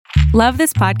Love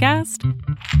this podcast?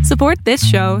 Support this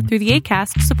show through the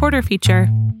Acast supporter feature.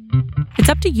 It's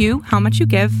up to you how much you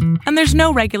give, and there's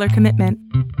no regular commitment.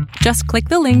 Just click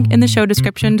the link in the show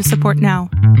description to support now.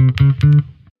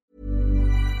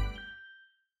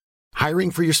 Hiring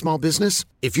for your small business?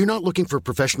 If you're not looking for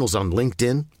professionals on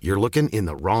LinkedIn, you're looking in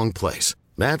the wrong place.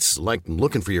 That's like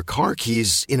looking for your car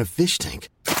keys in a fish tank.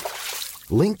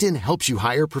 LinkedIn helps you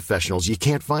hire professionals you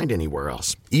can't find anywhere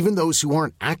else, even those who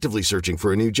aren't actively searching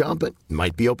for a new job but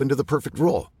might be open to the perfect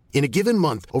role. In a given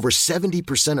month, over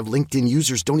 70% of LinkedIn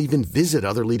users don't even visit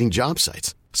other leading job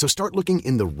sites. So start looking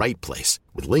in the right place.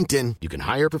 With LinkedIn, you can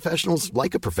hire professionals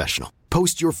like a professional.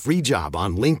 Post your free job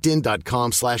on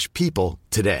linkedin.com/people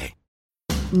today.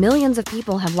 Millions of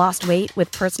people have lost weight with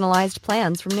personalized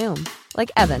plans from Noom. Like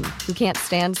Evan, who can't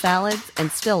stand salads and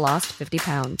still lost 50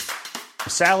 pounds.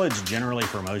 Salads generally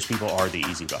for most people are the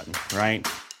easy button, right?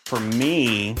 For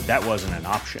me, that wasn't an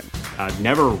option. I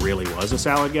never really was a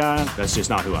salad guy. That's just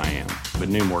not who I am. But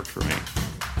Noom worked for me.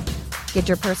 Get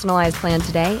your personalized plan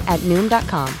today at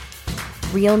Noom.com.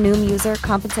 Real Noom user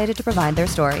compensated to provide their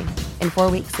story. In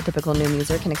 4 weeks, the typical Noom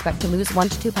user can expect to lose 1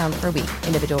 to 2 pounds per week.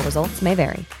 Individual results may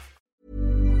vary.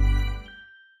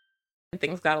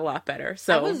 Things got a lot better.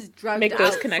 So make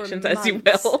those connections as you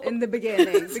will. In the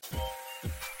beginning.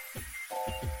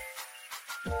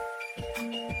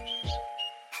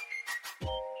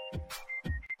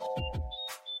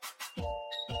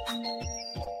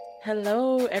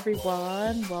 Hello,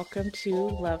 everyone. Welcome to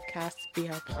Lovecast's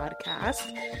BL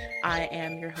podcast. I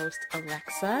am your host,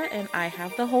 Alexa, and I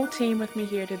have the whole team with me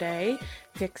here today.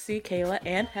 Dixie, Kayla,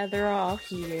 and Heather are all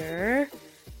here.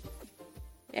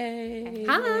 Yay!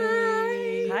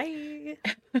 Hi!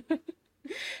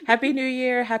 Happy New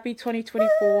Year! Happy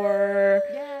 2024!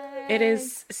 Yay. It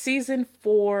is season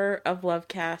 4 of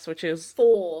Lovecast, which is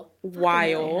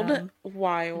wild.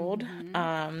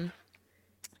 Mm-hmm.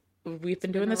 We've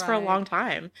been doing this for a long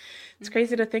time. It's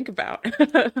crazy to think about.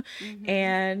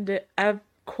 And of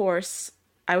course,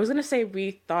 I was going to say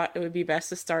we thought it would be best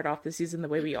to start off the season the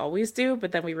way we always do,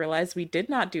 but then we realized we did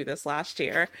not do this last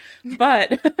year.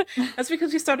 But that's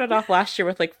because we started off last year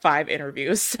with like 5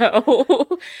 intervies.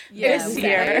 So this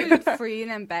year, with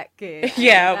Freen and Becky.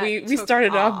 Yeah, we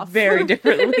started off very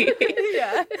differently.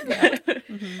 Yeah.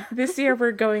 This year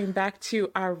we're going back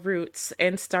to our roots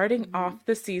and starting off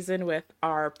the season with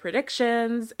our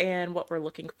predictions and what we're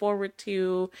looking forward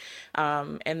to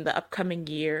in the upcoming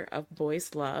year of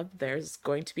Boys Love. There's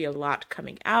going to be a lot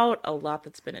coming out, a lot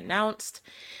that's been announced,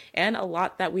 and a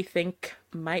lot that we think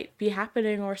might be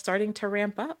happening or starting to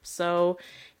ramp up. So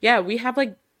yeah, we have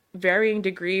like varying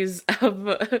degrees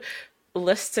of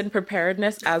lists and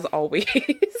preparedness as always.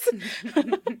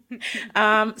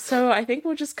 So I think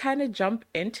we'll just kind of jump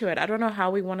into it. I don't know how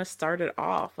we want to start it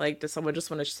off. Like, does someone just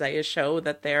want to say a show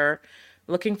that they're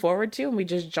looking forward to and we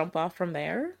just jump off from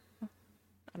there?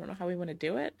 I don't know how we want to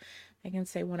do it. I can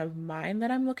say one of mine that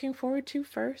I'm looking forward to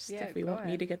first, if we want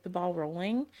me to get the ball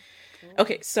rolling. Cool.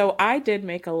 Okay, so I did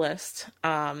make a list.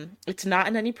 It's not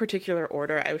in any particular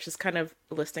order. I was just kind of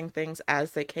listing things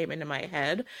as they came into my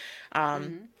head.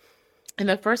 And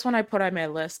the first one I put on my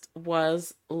list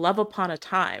was Love Upon a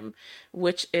Time,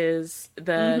 which is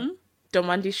the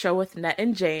Domundie show with Nett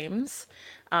and James.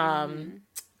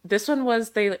 This one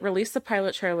was, they released the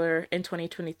pilot trailer in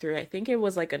 2023. I think it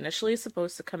was like initially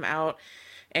supposed to come out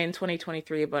in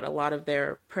 2023, but a lot of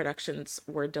their productions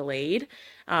were delayed.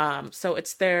 So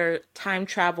it's their time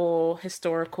travel,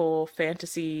 historical,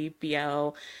 fantasy BL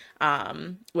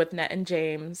with Nett and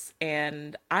James.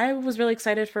 And I was really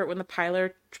excited for it when the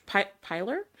pilot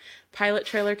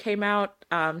trailer came out,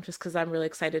 just because I'm really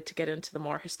excited to get into the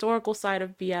more historical side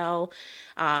of BL.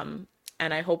 And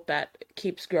I hope that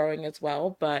keeps growing as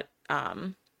well. But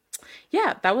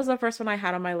yeah, that was the first one I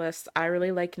had on my list. I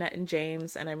really like Nett and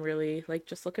James, and I'm really like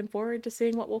just looking forward to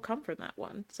seeing what will come from that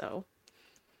one. So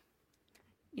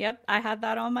yep, I had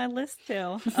that on my list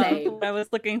too. I was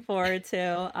looking forward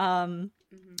to.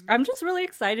 I'm just really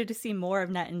excited to see more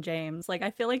of Nett and James. Like, I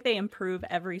feel like they improve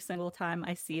every single time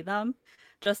I see them,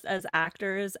 just as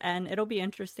actors, and it'll be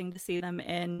interesting to see them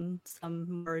in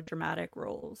some more dramatic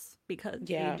roles because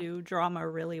they do drama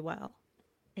really well.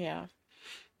 Yeah.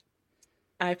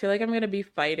 I feel like I'm going to be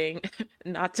fighting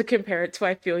not to compare it to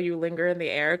I Feel You Linger in the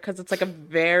Air, because it's like a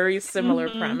very similar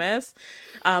premise.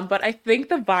 But I think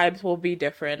the vibes will be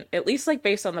different, at least like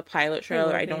based on the pilot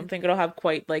trailer. I don't think it'll have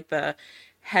quite like the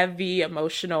heavy,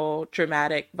 emotional,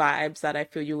 dramatic vibes that I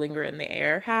Feel You Linger in the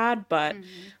Air had. But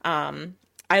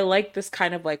I like this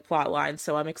kind of like plot line,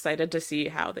 so I'm excited to see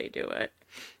how they do it.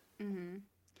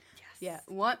 Yeah,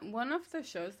 one of the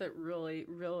shows that really,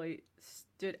 really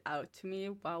stood out to me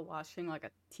while watching like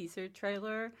a teaser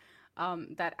trailer,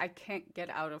 that I can't get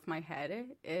out of my head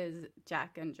is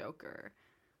Jack and Joker.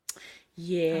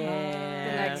 Yeah.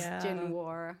 The next Jin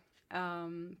War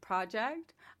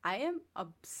project. I am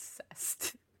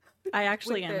obsessed. I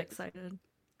actually am it. excited.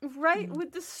 Right,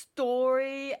 with the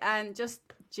story and just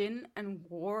Jin and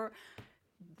War,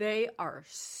 they are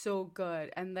so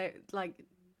good, and they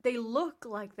look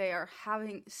like they are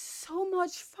having so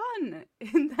much fun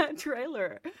in that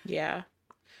trailer. Yeah.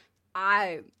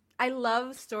 I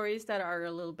love stories that are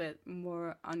a little bit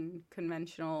more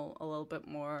unconventional, a little bit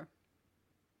more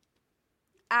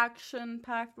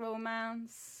action-packed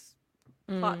romance,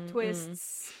 plot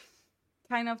twists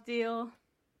kind of deal.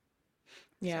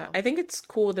 Yeah, So. I think it's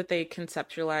cool that they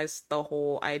conceptualize the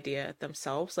whole idea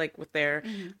themselves, like with their,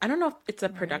 I don't know if it's a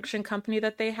production company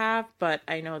that they have, but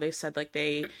I know they said like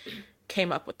they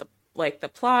came up with the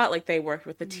plot, like they worked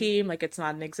with the team, like it's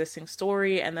not an existing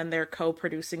story, and then they're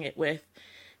co-producing it with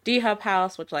D-Hub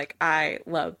House, which like I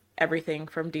love everything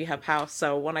from D-Hub House.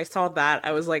 So when I saw that,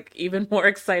 I was like even more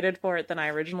excited for it than I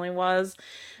originally was.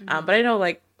 But I know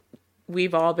like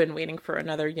we've all been waiting for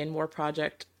another Yin War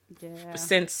project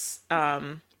since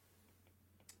why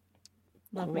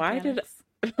Mechanics.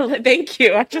 did thank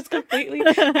you, I just completely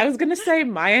I was gonna say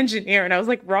My Engineer and I was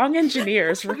like wrong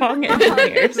engineers. Love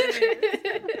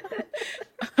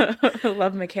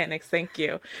Mechanics, thank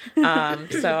you.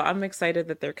 So I'm excited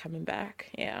that they're coming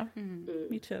back.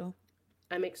 Me too.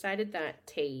 I'm excited that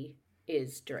T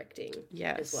is directing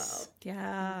as well.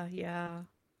 Yeah.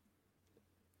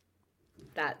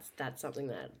 That's something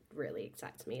that really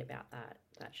excites me about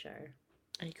that show.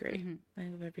 I agree. I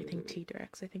love everything T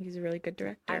directs. I think he's a really good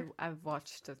director. I've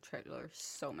watched the trailer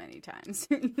so many times.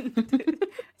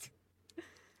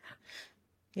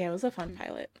 Yeah, it was a fun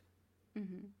pilot.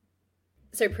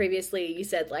 So previously you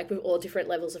said like with all different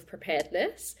levels of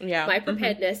preparedness. Yeah. My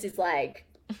preparedness is like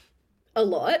a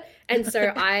lot. And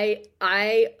so I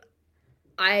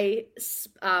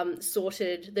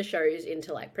sorted the shows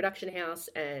into like production house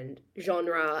and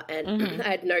genre, and I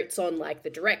had notes on like the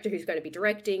director, who's going to be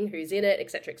directing, who's in it,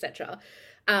 etc., etc.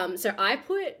 So I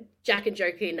put Jack and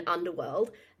Joker in Underworld,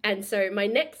 and so my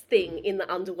next thing in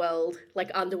the Underworld,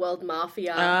 like Underworld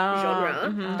Mafia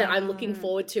genre that I'm looking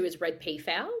forward to is Red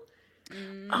Peafowl.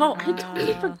 Oh, I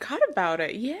totally forgot about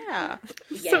it. Yeah.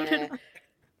 Yeah.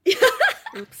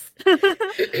 Oops.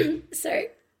 So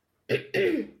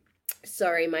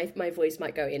sorry, my voice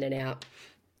might go in and out.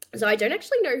 So I don't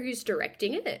actually know who's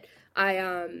directing it.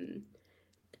 I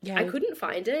couldn't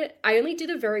find it. I only did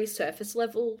a very surface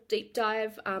level deep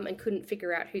dive and couldn't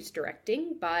figure out who's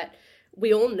directing, but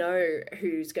we all know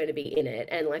who's going to be in it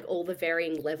and like all the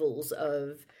varying levels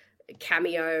of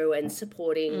cameo and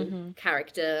supporting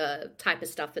character type of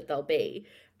stuff that they'll be.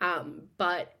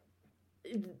 But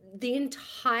the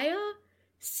entire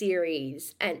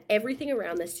series and everything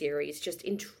around the series just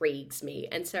intrigues me,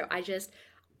 and so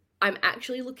I'm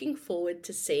actually looking forward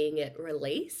to seeing it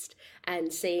released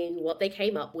and seeing what they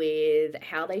came up with,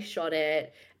 how they shot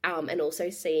it, and also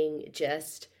seeing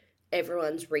just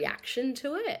everyone's reaction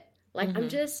to it. Like I'm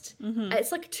just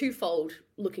it's like twofold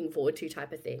looking forward to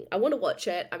type of thing. I want to watch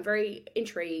it. I'm very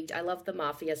intrigued. I love the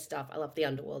mafia stuff. I love the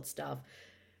underworld stuff.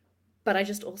 But I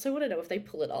just also want to know if they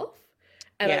pull it off.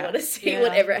 And I want to see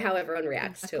how everyone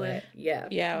reacts to it. Yeah.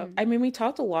 Yeah. I mean, we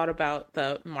talked a lot about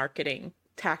the marketing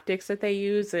tactics that they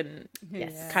use and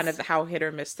kind of how hit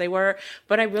or miss they were.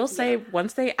 But I will say,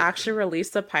 once they actually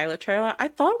released the pilot trailer, I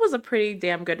thought it was a pretty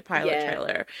damn good pilot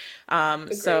trailer.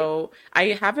 So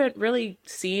I haven't really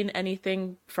seen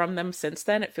anything from them since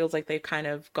then. It feels like they've kind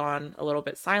of gone a little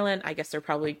bit silent. I guess they're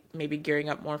probably maybe gearing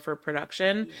up more for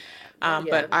production.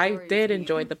 But I did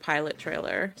enjoy the pilot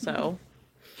trailer. So...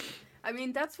 I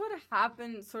mean, that's what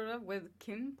happened sort of with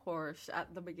Kim Porsche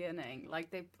at the beginning.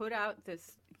 Like, they put out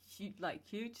this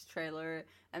huge trailer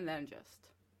and then just,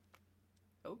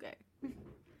 okay.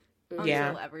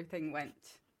 Until everything went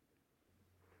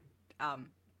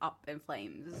up in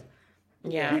flames.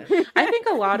 Yeah. I think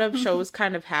a lot of shows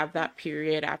kind of have that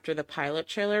period after the pilot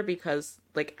trailer because,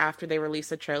 like, after they release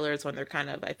the trailer is when they're kind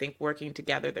of, I think, working to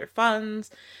gather their funds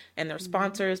and their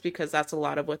sponsors because that's a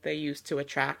lot of what they use to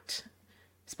attract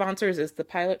sponsors is the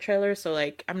pilot trailer. So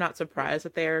like I'm not surprised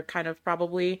that they're kind of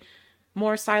probably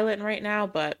more silent right now,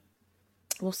 but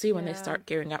we'll see when they start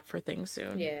gearing up for things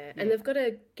soon. And they've got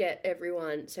to get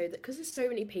everyone, so that because there's so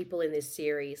many people in this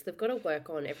series, they've got to work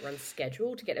on everyone's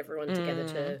schedule to get everyone together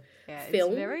to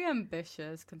film. It's very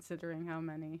ambitious considering how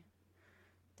many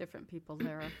different people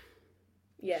there are.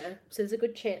 So there's a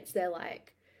good chance they're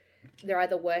like they're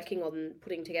either working on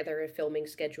putting together a filming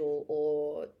schedule,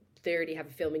 or they already have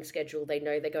a filming schedule. They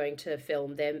know they're going to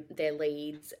film their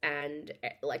leads and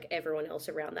like everyone else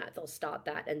around that. They'll start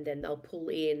that, and then they'll pull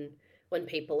in when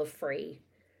people are free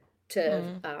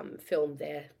to film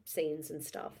their scenes and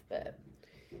stuff. But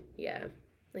yeah,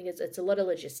 I think it's a lot of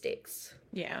logistics.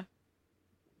 Yeah,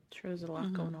 sure, there's a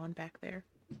lot going on back there.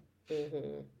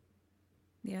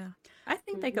 Yeah, I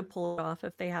think they could pull it off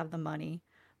if they have the money.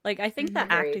 Like, I think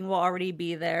the acting will already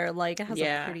be there. Like, it has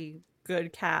a pretty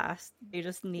good cast. They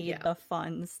just need the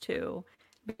funds to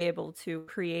be able to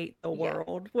create the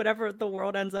world, whatever the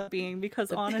world ends up being.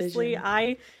 Because honestly,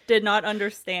 I did not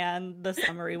understand the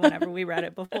summary whenever we read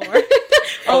it before.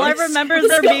 All I remember is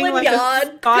there being like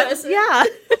a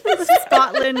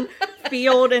Scotland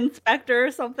field inspector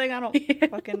or something. I don't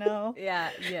fucking know. Yeah.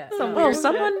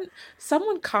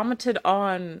 Someone commented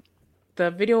on the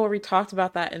video where we talked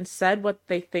about that and said what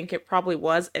they think it probably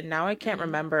was, and now I can't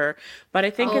remember, but I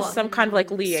think it's some kind of like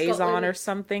liaison Scotland, or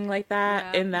something like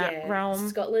that in that realm.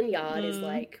 Scotland Yard is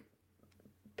like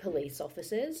police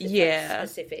officers. It's like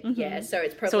specific. So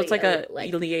it's probably like a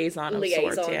liaison of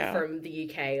sorts, from the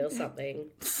UK or something.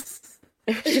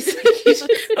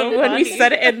 When we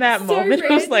said it in that moment,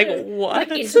 I was like, what? Like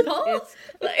Interpol?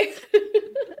 It's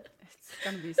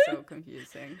gonna be so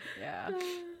confusing. Yeah.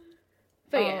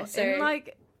 But yeah, so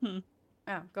like, go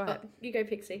ahead. You go,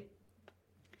 Pixie.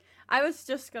 I was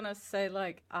just gonna say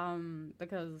like,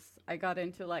 because I got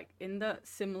into like in the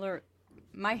similar,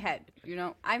 my head, you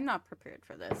know, I'm not prepared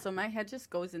for this, so my head just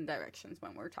goes in directions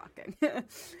when we're talking.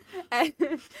 And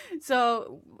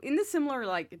so in the similar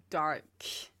like dark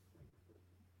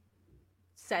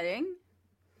setting,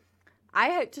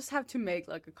 I just have to make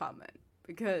like a comment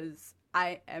because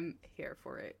I am here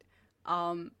for it.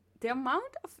 The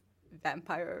amount of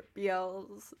vampire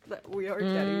BLs that we are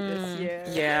getting this year.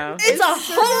 Yeah. It's a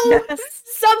whole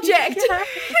subject.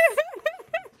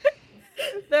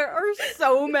 There are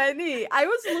so many. I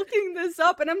was looking this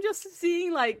up and I'm just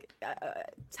seeing like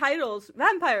titles,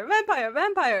 vampire. And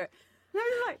I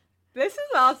was like, this is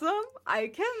awesome. I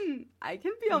can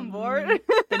be on board.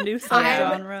 The new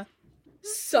subgenre.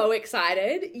 So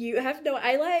excited. You have no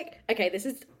okay, this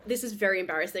is very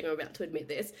embarrassing. I'm about to admit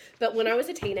this, but when I was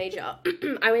a teenager,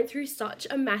 I went through such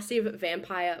a massive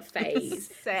vampire phase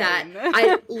that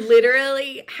I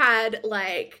literally had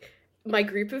like my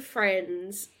group of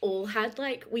friends all had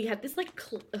like we had this like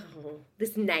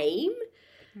this name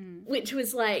which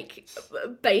was like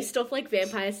based off like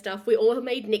vampire stuff. We all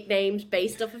made nicknames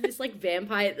based off of this like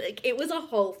vampire, like it was a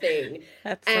whole thing.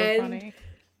 That's so funny.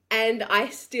 And I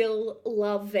still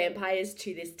love vampires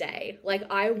to this day. Like,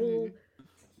 I will...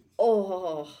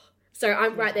 So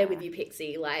I'm right there with you,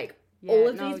 Pixie. Like, all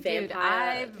of these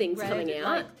vampire things coming out.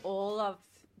 Like, all of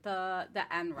the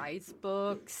Anne Rice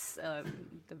books,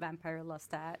 the Vampire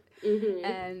Lestat,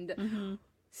 and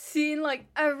seeing, like,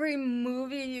 every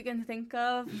movie you can think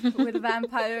of with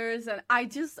vampires. And I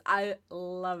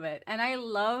love it. And I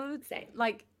loved,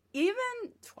 like, even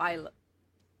Twilight.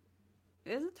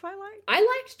 Is it Twilight? I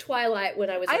liked Twilight when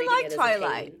I was reading it as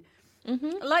Twilight. a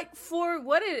teen. Like, for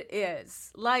what it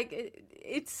is. Like,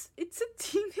 it's a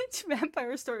teenage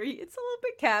vampire story. It's a little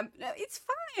bit camp. It's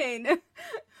fine.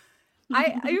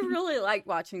 I really like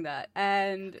watching that.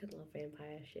 And I love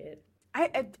vampire shit.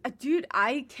 Dude,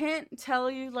 I can't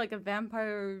tell you, like, a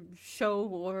vampire show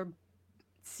or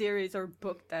series or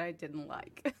book that I didn't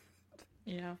like.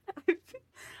 Yeah.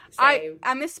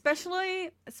 I'm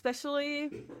especially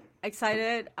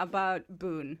excited about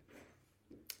Boone.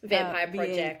 Vampire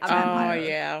Project. Oh,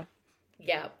 yeah.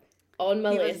 Yeah. On my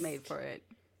list. list. Was made for it.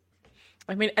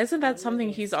 I mean, isn't that something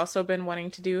he's also been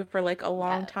wanting to do for like a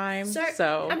long time?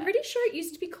 So I'm pretty sure it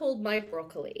used to be called My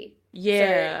Broccoli.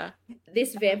 Yeah. So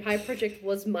this Vampire Project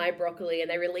was My Broccoli, and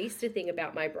they released a thing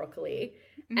about My Broccoli,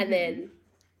 and then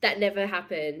that never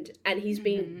happened, and he's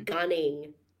been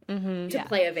gunning to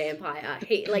play a vampire.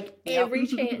 He every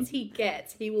chance he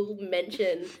gets, he will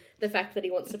mention the fact that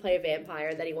he wants to play a vampire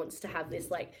and that he wants to have this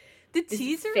like the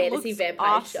teaser fantasy looks vampire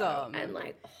awesome. show, and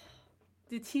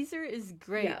the teaser is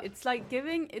great. Yeah. It's like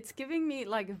giving me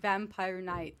like Vampire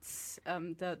Nights,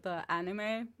 the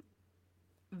anime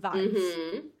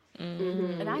vibes,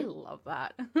 and I love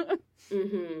that.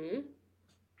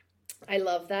 I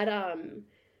love that.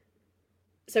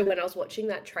 So when I was watching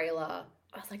that trailer,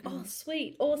 I was like, oh,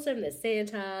 sweet, awesome. There's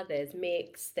Santa, there's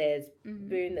Mix, there's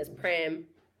Boone, there's Pram.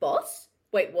 Boss?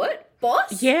 Wait, what?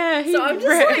 Boss? Yeah, he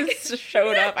just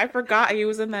showed up. I forgot he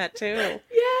was in that too.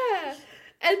 Yeah.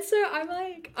 And so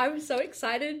I'm so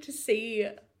excited to see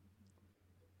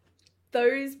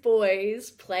those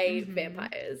boys play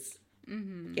vampires.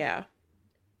 Yeah.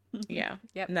 Yeah.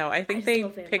 Yep. No, I think they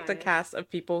picked a cast of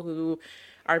people who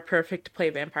are perfect to play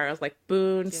vampires, like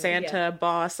Boone, Santa,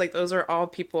 Boss. Like, those are all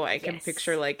people I can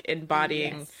picture, like,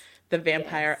 embodying the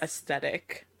vampire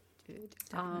aesthetic.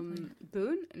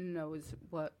 Boone knows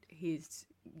what he's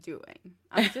doing.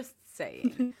 I'm just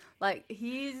saying. Like,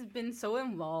 he's been so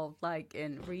involved, like,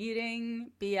 in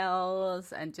reading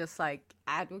BLs and just, like,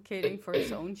 advocating for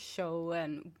his own show,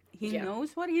 and he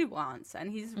knows what he wants,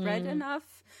 and he's read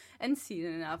enough and seen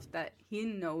enough that he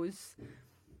knows,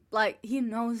 like, he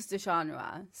knows the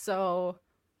genre. So,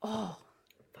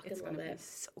 it's gonna be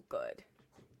so good.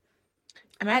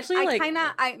 I'm actually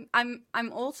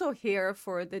I'm also here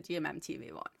for the GMM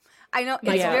TV one. I know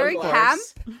it's very camp,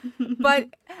 but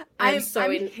I'm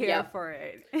here for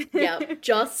it. Yeah,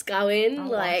 just go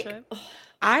in.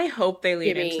 I hope they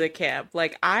lean into the camp.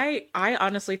 Like, I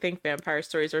honestly think vampire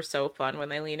stories are so fun when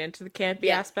they lean into the campy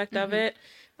aspect of it.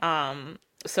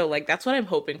 So, like, that's what I'm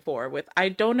hoping for. With, I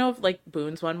don't know if, like,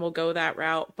 Boone's one will go that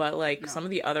route, but, like, some of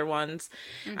the other ones,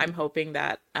 I'm hoping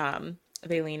that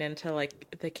they lean into,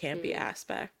 like, the campy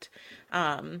aspect.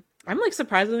 I'm, like,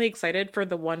 surprisingly excited for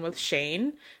the one with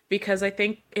Shane, because I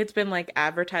think it's been, like,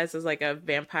 advertised as, like, a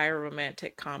vampire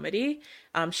romantic comedy.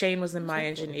 Shane was in My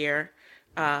Engineer.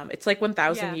 It's, like,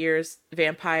 1,000 Years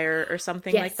Vampire or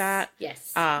something like that.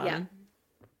 Yes.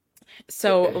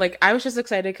 So, like, I was just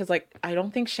excited because, like, I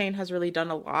don't think Shane has really done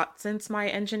a lot since My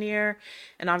Engineer.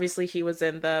 And obviously he was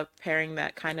in the pairing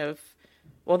that kind of,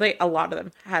 well, a lot of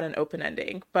them had an open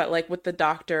ending. But, like, with the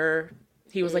doctor,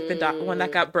 he was, like, the one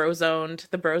that got brozoned,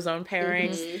 the brozone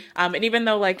pairing. And even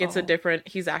though, like, it's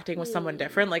he's acting with someone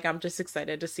different, like, I'm just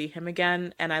excited to see him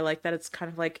again. And I like that it's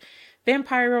kind of, like,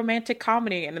 vampire romantic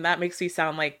comedy. And that makes me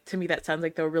sound like, to me, that sounds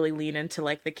like they'll really lean into,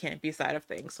 like, the campy side of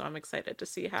things. So I'm excited to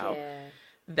see how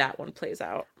that one plays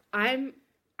out. I'm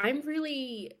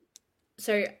really,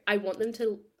 so I want them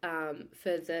to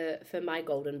for My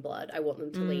Golden Blood, I want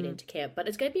them to lean into camp, but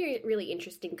it's going to be really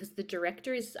interesting because the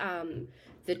director is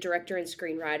the director and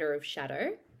screenwriter of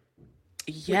Shadow.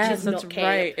 Yes, that's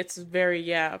right. It's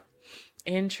very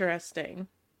interesting.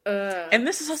 And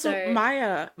this is also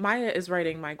Maya is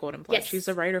writing My Golden Blood. She's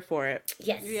a writer for it.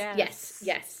 Yes.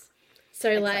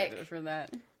 So, like, for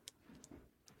that.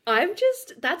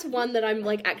 That's one that I'm,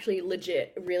 like, actually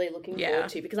legit really looking forward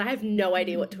to, because I have no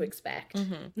idea what to expect.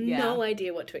 No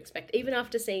idea what to expect. Even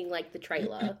after seeing, like, the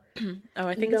trailer.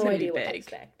 I think it's going to be big.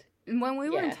 When we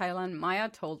were in Thailand, Maya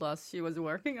told us she was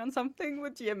working on something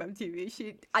with GMM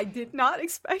TV. I did not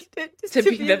expect it to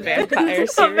be the vampire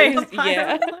series.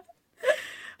 Yeah.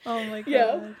 Oh my god.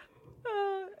 Yeah.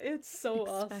 It's so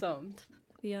awesome.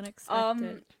 The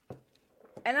unexpected.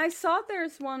 And I saw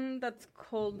there's one that's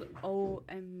called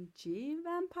OMG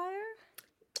Vampire.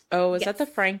 Oh, is that the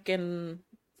Frank and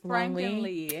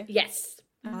Lee? Yes.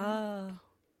 Oh.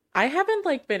 I haven't,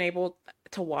 like, been able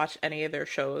to watch any of their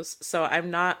shows, so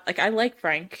I'm not, like, I like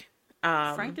Frank.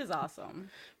 Frank is awesome.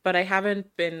 But I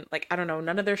haven't been, like, I don't know,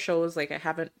 none of their shows, like, I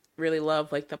haven't really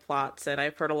loved, like, the plots, and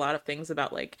I've heard a lot of things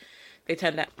about, like, they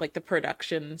tend to, like, the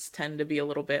productions tend to be a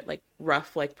little bit, like,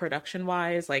 rough, like,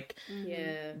 production-wise, like,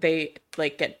 they,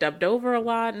 like, get dubbed over a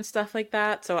lot and stuff like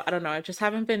that, so I don't know, I just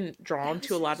haven't been drawn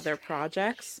to a lot of their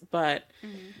projects, but,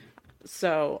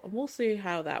 so, we'll see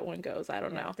how that one goes, I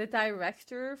don't know. The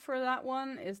director for that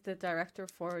one is the director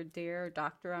for Dear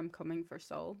Doctor, I'm Coming for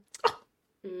Soul.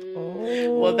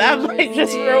 Well, that might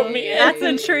just rope me in. That's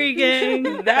intriguing.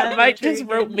 That might just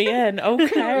rope me in.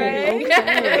 Okay.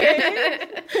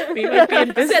 We might be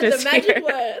in business Said the magic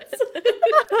words.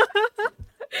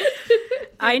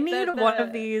 I need one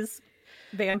of these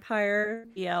vampire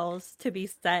BLs to be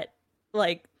set,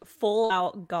 like, full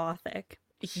out gothic.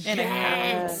 In a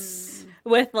house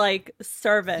with, like,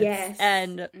 servants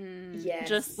and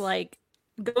just, like,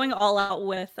 going all out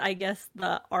with, I guess,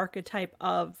 the archetype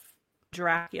of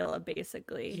Dracula,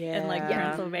 basically, in, like,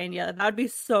 Transylvania. That would be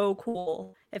so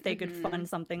cool if they could fund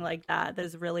something like that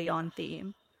is really on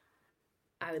theme.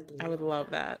 I would love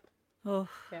that. Oh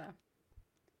yeah.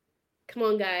 Come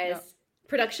on, guys.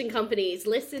 Production companies,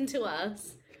 listen to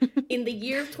us. In the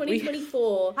year of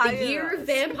 2024, the year of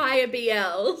vampire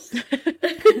BLs.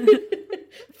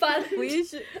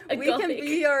 We can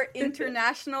be your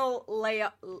international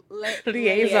liaisons.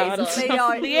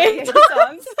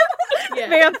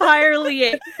 Vampire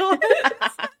liaisons.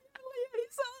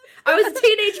 I was a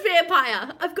teenage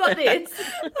vampire. I've got this.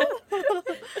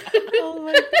 Oh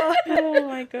my god. Oh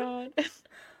my god.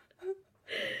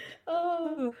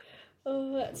 Oh,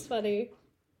 that's funny.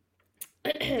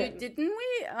 Didn't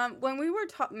we when we were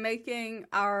making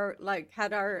our, like,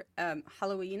 had our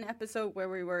Halloween episode where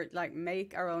we were, like,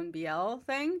 make our own BL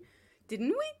thing, didn't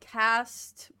we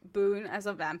cast Boone as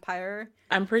a vampire?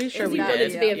 I'm pretty sure we He wanted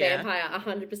did. to be a vampire,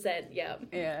 100%. Yeah.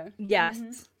 Yeah.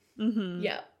 Yes. Mm-hmm.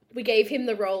 Yeah. We gave him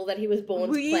the role that he was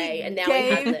born to play, and now he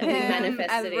has it. We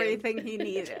manifested everything he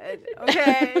needed.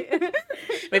 Okay.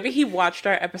 Maybe he watched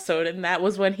our episode, and that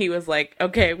was when he was like,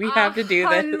 "Okay, we have to do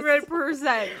this."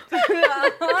 100%.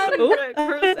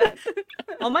 100%.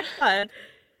 Oh my god.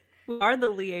 We are the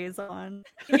liaison.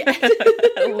 Yeah.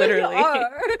 Literally.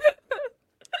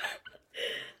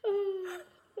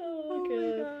 Oh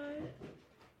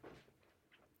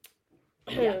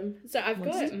god. So I've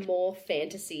got more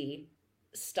fantasy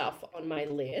stuff on my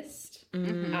list. The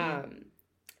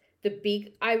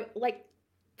thing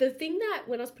that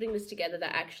when I was putting this together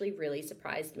that actually really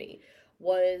surprised me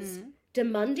was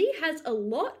Demundi has a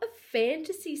lot of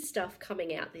fantasy stuff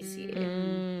coming out this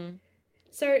year.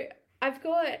 So I've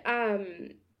got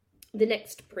The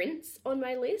Next Prince on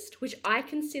my list, which I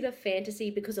consider fantasy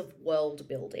because of world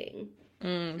building.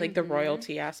 Like the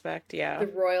royalty aspect, yeah. The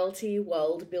royalty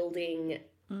world building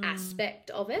aspect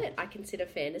of it, I consider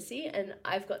fantasy, and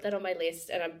I've got that on my list,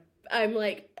 and I'm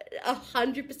like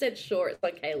 100% sure it's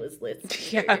on Kayla's list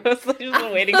too. Yeah, I was just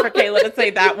waiting for Kayla to say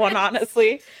that one,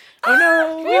 honestly. Oh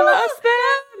no, we lost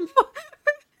them!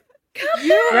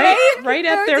 Right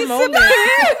at their moment.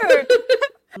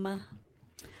 I'm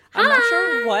not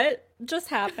sure what just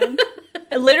happened.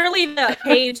 Literally, the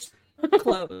page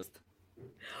closed.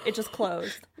 It just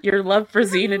closed. Your love for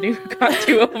Xanadu got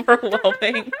too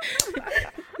overwhelming.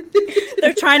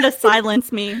 They're trying to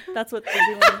silence me. That's what they're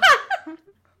doing.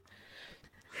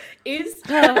 Is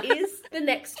The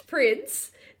Next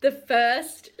Prince the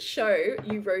first show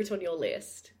you wrote on your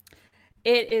list?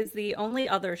 It is the only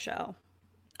other show,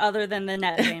 other than the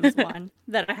Net James one,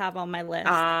 that I have on my list.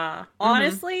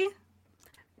 Honestly,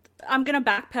 I'm going to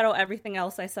backpedal everything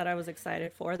else I said I was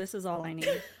excited for. This is all I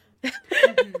need.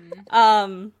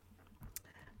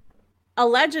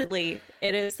 Allegedly,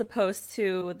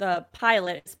 the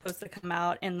pilot is supposed to come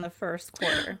out in the first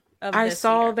quarter of I this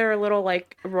saw year. their little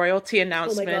royalty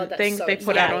announcement thing so they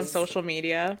put out on exciting. social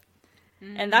media.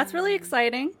 And that's really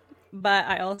exciting, but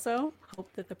I also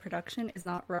hope that the production is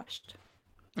not rushed.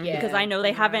 Yeah. Because I know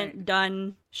they haven't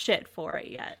done shit for it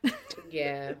yet.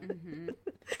 Yeah.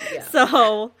 Yeah.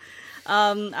 So,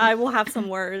 I will have some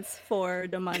words for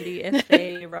Demundi if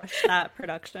they rush that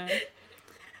production.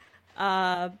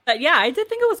 But yeah, I did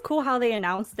think it was cool how they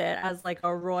announced it as like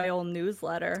a royal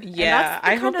newsletter. Yeah,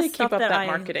 I hope they keep up that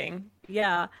marketing.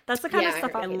 Yeah, that's the kind of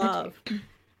stuff I love. Yeah.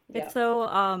 It's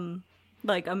so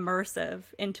like immersive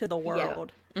into the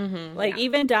world. Like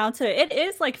even down to it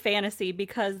is like fantasy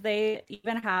because they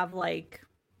even have like,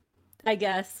 I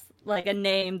guess, like a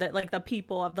name that like the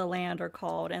people of the land are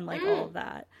called and like all of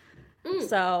that.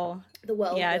 So The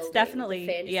world building, it's definitely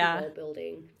the fantasy world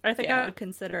building. I think I would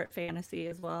consider it fantasy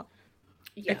as well.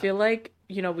 Yeah. I feel like,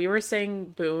 we were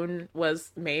saying Boone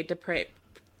was made to play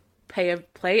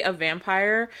a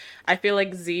vampire. I feel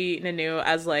like Z Nanu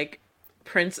as like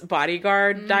Prince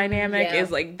bodyguard dynamic is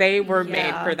like they were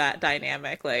made for that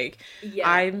dynamic. Like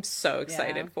I'm so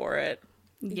excited for it.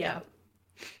 Yeah.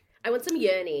 I want some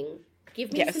yearning.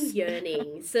 Give me some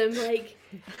yearning. Some like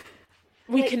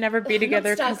we can never be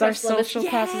together because our social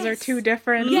classes are too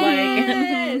different.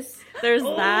 Yes. There's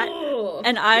that.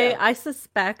 And I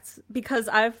suspect because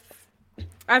I've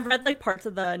read like parts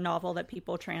of the novel that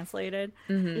people translated.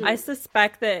 I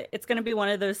suspect that it's going to be one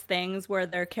of those things where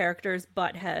their characters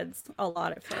butt heads a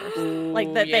lot at first.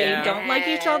 Like that they don't like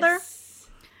each other.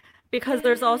 Because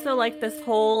there's also like this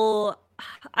whole,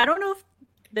 I don't know if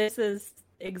this is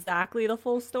exactly the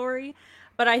full story,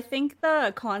 but I think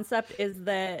the concept is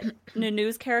that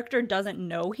Nanu's character doesn't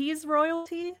know he's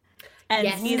royalty. And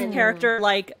his character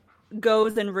like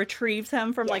goes and retrieves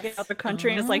him from like another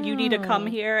country and is like, you need to come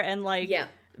here and like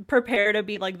prepare to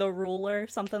be like the ruler,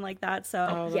 something like that.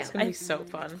 So that's gonna be so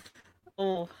fun.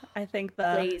 I think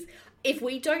please, if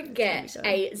we don't get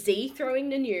a Z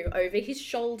throwing Nanu over his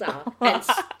shoulder and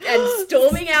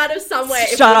storming out of somewhere,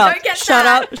 shut up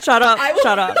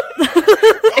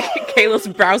Kayla's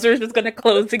browser is just gonna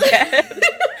close again.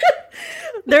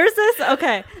 There's this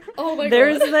God.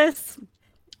 This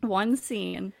one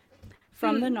scene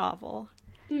from the novel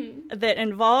that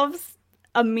involves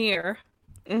a mirror.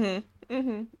 I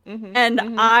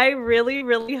really,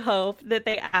 really hope that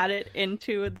they add it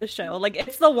into the show. Like,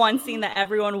 it's the one scene that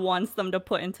everyone wants them to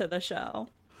put into the show.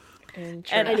 And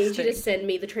I need you to send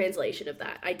me the translation of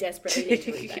that. I desperately need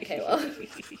to read that,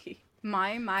 Kayla.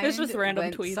 My mind just random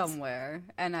went tweets. somewhere,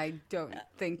 and I don't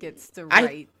think it's the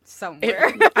right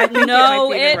somewhere. I think it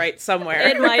might be the right somewhere.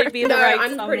 It might be the right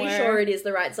I'm somewhere. pretty sure it is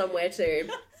the right somewhere too.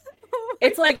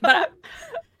 It's like, but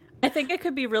I think it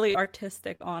could be really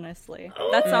artistic, honestly.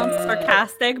 That sounds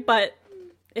sarcastic, but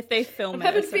if they film I'm it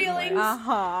having a certain way. feelings.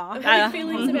 I'm having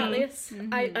feelings about this.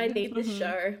 I need this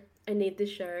show. I need this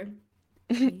show.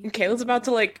 Kayla's about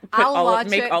to like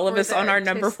make all of us on our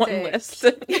number one list.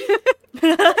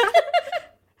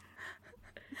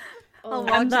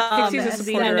 I'm the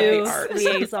Xena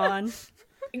liaison.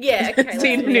 Yeah, okay,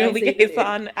 Xena new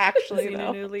liaison, actually.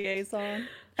 Xena new liaison.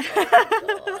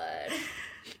 Oh, God.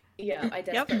 Yeah, I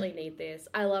desperately need this.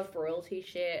 I love royalty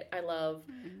shit. I love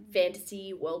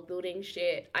fantasy world building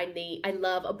shit. I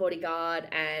love a bodyguard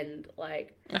and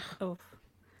like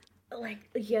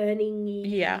yearning.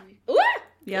 Yeah. Ooh!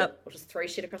 Yep. I'll just throw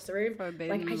shit across the room.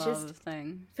 Forbidden love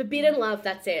thing. Forbidden love,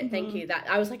 that's it. Thank you. That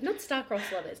I was like, not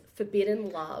star-crossed lovers. Forbidden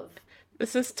love.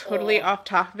 This is totally off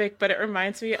topic, but it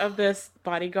reminds me of this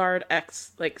Bodyguard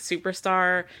X like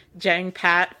superstar Jang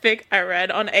Pat fic I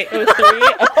read on AO3.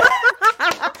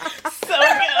 So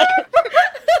good.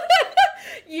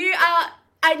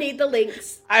 I need the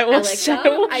links. I will share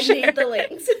need the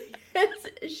links.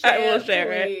 Yes, I will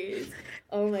share please. It.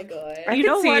 Oh my God. You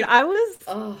know what? I was...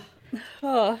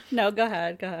 Oh no, go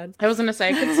ahead. I was gonna say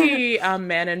I could see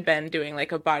Man and Ben doing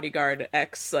like a Bodyguard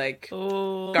X like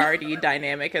guardy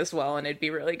dynamic as well, and it'd be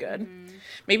really good.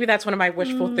 Maybe that's one of my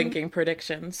wishful thinking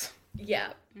predictions. Yeah,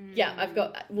 I've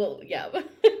got. Well, yeah.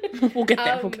 We'll get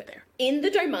there. We'll get there. In the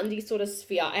Domundie sort of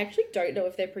sphere, I actually don't know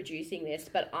if they're producing this,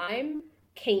 but I'm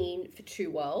keen for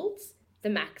Two Worlds. The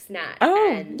Max Nat.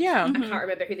 Oh, and yeah. I can't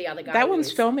remember who the other guy is. That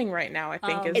one's filming right now, I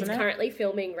think, isn't it? It's currently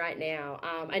filming right now.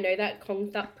 I know that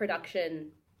Kongthup Production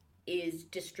is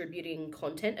distributing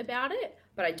content about it,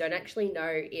 but I don't actually know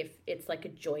if it's like a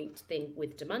joint thing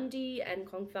with Domundie and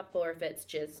Kongthup or if it's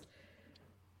just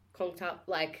Kongthup,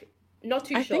 like, not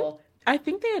too sure. I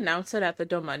think they announced it at the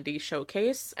Domundie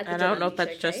showcase, and I don't know if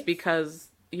that's just because...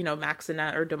 you know, Max and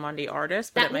Nat are Domundie artists,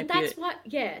 but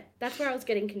that's where I was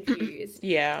getting confused.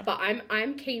 Yeah. But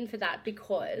I'm keen for that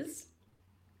because,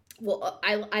 well,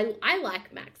 I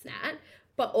like Max Nat,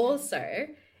 but also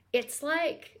it's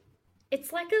like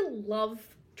a love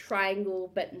triangle,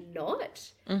 but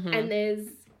not. And there's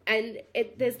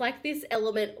like this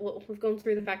element. Well, we've gone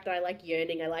through the fact that I like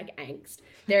yearning, I like angst.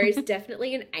 There is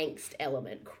definitely an angst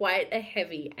element, quite a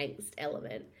heavy angst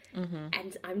element.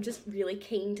 And I'm just really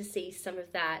keen to see some of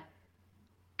that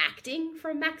acting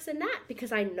from Max and Nat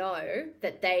because I know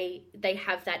that they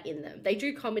have that in them. They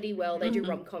do comedy well, they do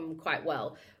rom-com quite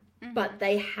well, but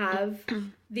they have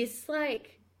this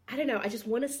like, I don't know, I just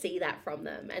want to see that from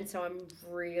them. And so I'm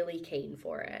really keen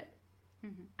for it.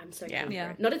 I'm so keen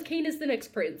for it. Not as keen as the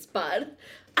next Prince, but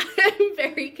I'm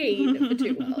very keen for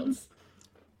Two Worlds.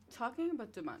 Talking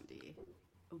about Domundie,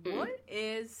 what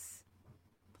is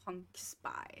Punk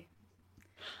Spy?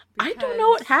 I don't know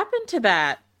what happened to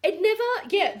that. It never...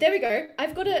 Yeah, there we go.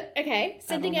 I've got a... Okay,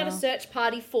 sending out a search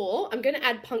party for... I'm going to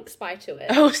add Punk Spy to it.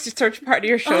 Oh, search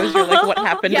party or shows you like what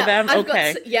happened to them?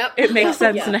 Okay. It makes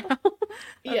sense now.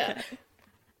 Yeah.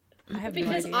 I have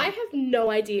because no idea. I have no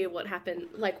idea what happened,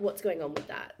 like what's going on with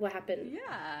that. What happened?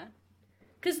 Yeah.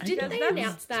 Because didn't they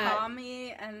announce that...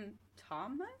 Tommy and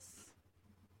Thomas?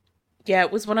 Yeah,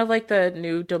 it was one of like the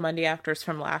new Domundie actors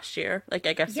from last year. Like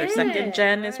I guess their second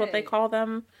gen is what they call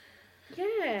them.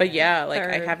 Yeah. But yeah, like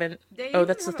third. I haven't... They Oh,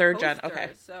 that's the have a third gen. poster, Okay.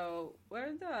 So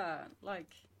where the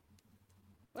like?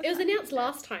 It was announced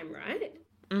last time, right?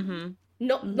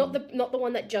 Not the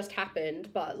one that just happened,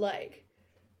 but like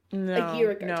a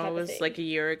year ago. No, it was like a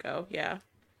year ago. Yeah.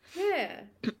 Yeah.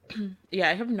 Yeah,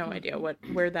 I have no idea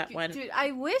where that went. Dude,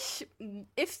 I wish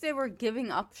if they were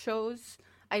giving up shows,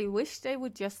 I wish they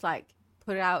would just like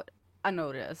put out a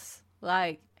notice,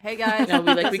 like, "Hey guys, No,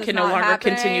 we can no longer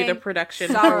continue the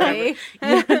production." Sorry.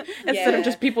 Instead of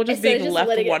just people just being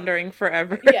left wondering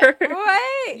forever. Yeah.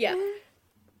 Right? Yeah.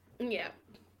 Yeah.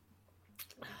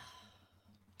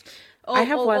 I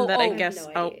have one that I guess.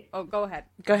 No Oh, go ahead.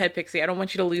 Go ahead, Pixie. I don't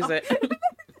want you to lose it.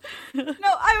 No,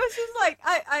 I was just like,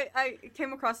 I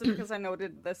came across it because I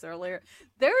noted this earlier.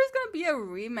 There is going to be a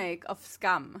remake of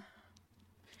Scum.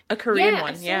 A Korean I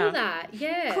one, saw that.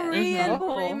 Yeah. Korean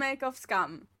remake of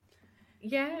Scum.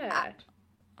 Yeah.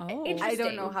 I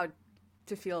don't know how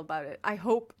to feel about it. I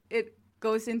hope it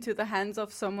goes into the hands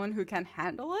of someone who can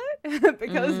handle it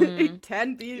because it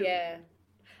can be. Yeah.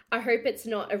 I hope it's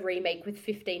not a remake with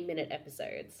 15-minute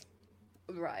episodes.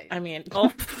 Right. I mean,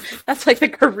 that's like the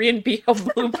Korean BL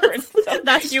blueprint.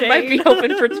 So you might be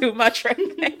hoping for too much right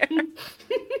there.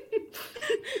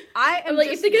 I'm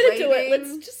like, if they're gonna do it,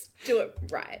 let's just do it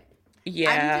right.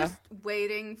 Yeah. I'm just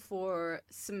waiting for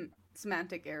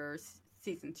Semantic Errors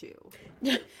season 2.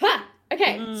 Ha!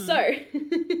 Okay, so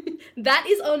that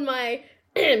is on my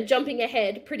jumping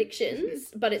ahead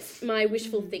predictions, but it's my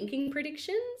wishful thinking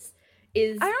predictions.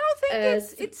 I don't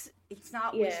think it's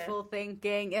not wishful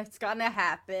thinking. It's gonna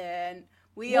happen.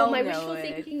 My wishful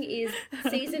thinking is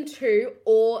season 2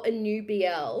 or a new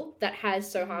BL that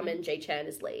has Soham and Jae Chan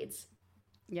as leads.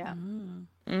 Yeah.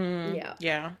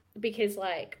 Yeah. Because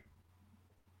like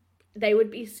they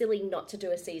would be silly not to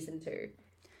do a season 2.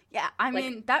 Yeah, I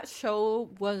mean that show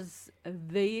was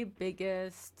the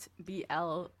biggest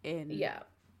BL in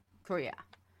Korea.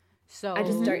 So I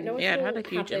just don't know if it had a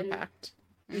huge impact.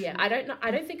 Yeah, I don't know.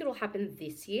 I don't think it'll happen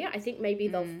this year. I think maybe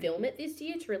they'll film it this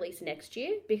year to release next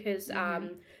year because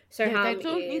Soham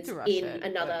is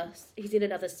he's in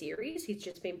another series. He's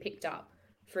just been picked up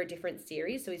for a different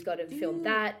series, so he's got to film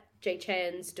that. Jae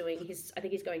Chan's doing I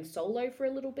think he's going solo for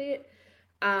a little bit.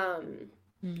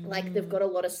 Like they've got a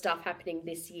lot of stuff happening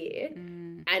this year,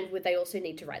 and they also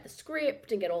need to write the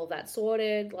script and get all of that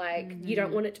sorted. Like you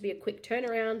don't want it to be a quick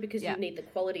turnaround because you need the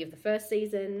quality of the first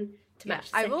season to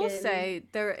match the second. I will say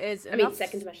there is enough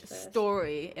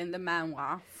story in the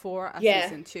manhwa for a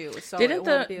season 2. So didn't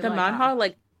the manhwa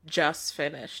like just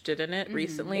finished, didn't it,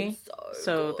 recently?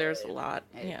 So there's a lot.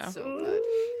 It's so good.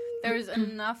 There's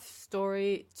enough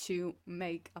story to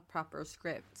make a proper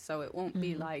script, so it won't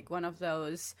be like one of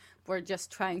those we're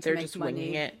just trying to make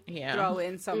money, it. Throw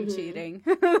in some cheating.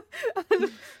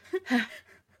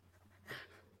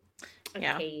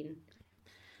 I'm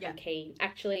keen.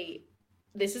 Actually,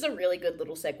 this is a really good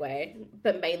little segue,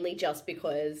 but mainly just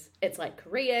because it's like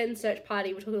Korean search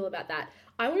party. We're talking all about that.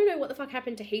 I want to know what the fuck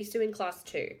happened to Heesu in Class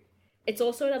 2. It's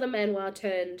also another manhwa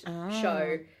turned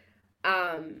show.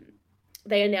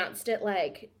 They announced it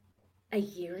like a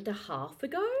year and a half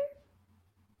ago.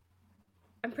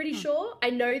 I'm pretty sure. I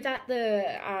know that the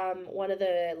one of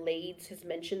the leads has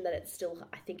mentioned that it's still.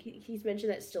 I think he's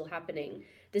mentioned that it's still happening.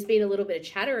 There's been a little bit of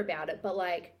chatter about it, but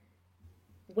like,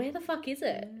 where the fuck is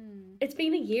it? It's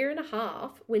been a year and a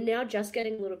half. We're now just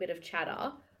getting a little bit of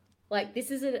chatter. Like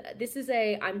this is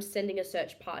a I'm sending a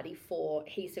search party for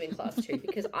Heesu in Class 2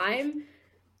 because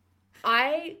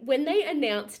when they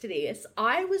announced this,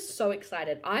 I was so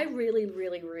excited. I really,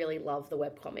 really, really love the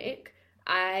webcomic.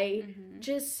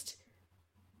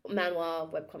 Manhwa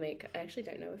webcomic. I actually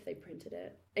don't know if they printed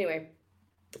it. Anyway,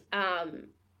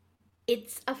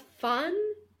 it's a fun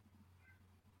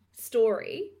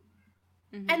story,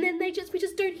 and then we just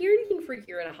don't hear anything for a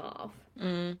year and a half.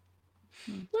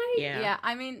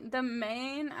 I mean, the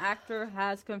main actor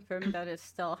has confirmed that it's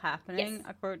still happening,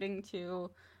 according to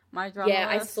my drama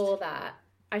list.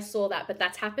 I saw that, but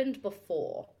that's happened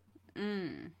before.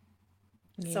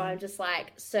 So I'm just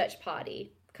like, search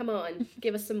party. Come on,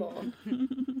 give us some more.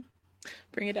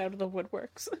 Bring it out of the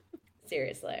woodworks.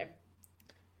 Seriously.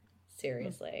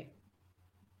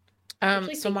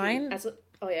 So mine...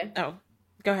 Oh,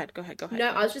 go ahead. No,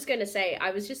 I was just going to say,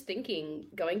 I was just thinking,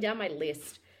 going down my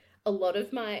list, a lot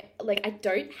of my... Like, I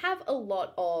don't have a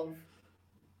lot of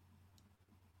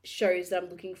shows that I'm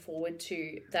looking forward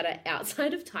to that are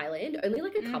outside of Thailand. Only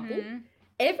like a couple.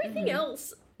 Everything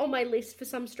else on my list, for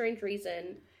some strange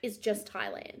reason, is just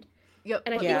Thailand. Yep.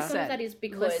 And I think some of that is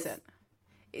because...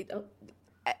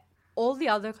 all the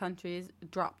other countries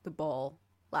dropped the ball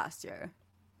last year.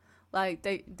 Like,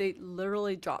 they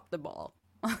literally dropped the ball.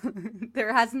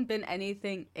 There hasn't been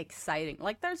anything exciting.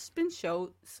 Like, there's been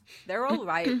shows. They're all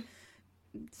right.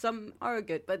 Some are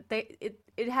good, but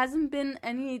it hasn't been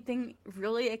anything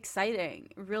really exciting.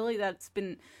 Really, that's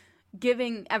been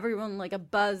giving everyone, like, a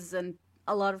buzz and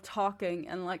a lot of talking.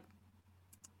 And, like,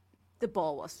 the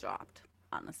ball was dropped,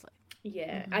 honestly.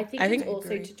 Yeah, I think it's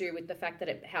also to do with the fact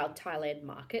that how Thailand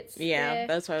markets their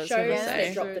that's what I was going to say.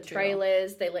 They drop the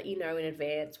trailers, they let you know in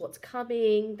advance what's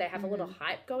coming, they have a lot of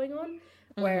hype going on.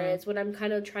 Whereas when I'm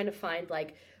kind of trying to find,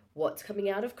 like, what's coming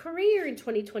out of Korea in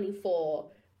 2024...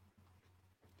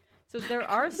 So there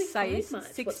are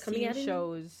 16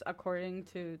 shows, according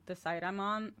to the site I'm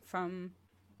on, from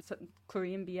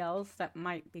Korean BLs that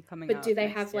might be coming out. But do they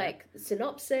have like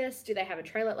synopsis? Do they have a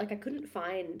trailer? Like I can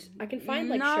find like not show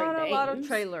names. Not a lot of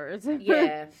trailers.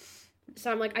 Yeah.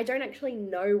 So I'm like, I don't actually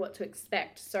know what to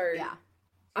expect. So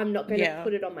I'm not going to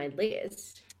put it on my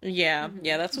list. Yeah.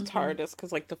 Yeah. That's what's hard is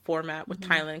because like the format with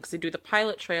Thailand, because they do the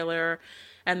pilot trailer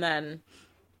and then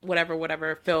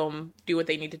whatever film, do what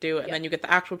they need to do. And then you get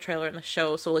the actual trailer and the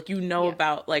show. So like,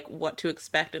 about like what to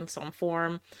expect in some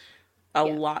form a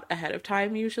lot ahead of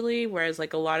time usually, whereas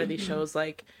like a lot of these shows,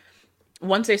 like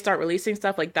once they start releasing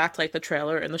stuff, like that's like the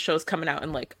trailer and the show's coming out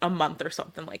in like a month or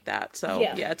something like that. So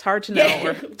it's hard to know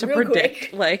or to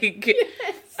predict quick. Like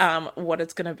what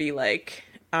it's gonna be like.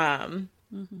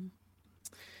 Definitely.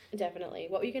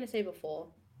 What were you gonna say before?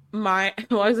 I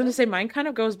was gonna say mine kind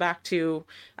of goes back to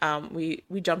we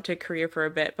jumped to career for a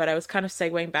bit, but I was kind of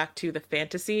segueing back to the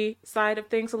fantasy side of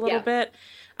things a little bit.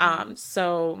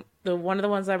 So the one of the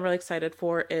ones I'm really excited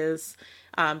for is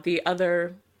the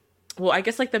other, well, I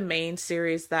guess like the main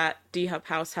series that D Hub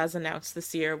House has announced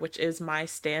this year, which is My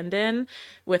Stand-In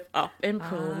with Up and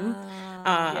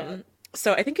Poom.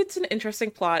 So I think it's an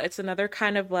interesting plot. It's another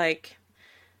kind of like,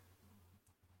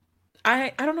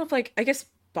 I don't know if like, I guess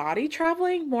body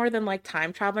traveling more than like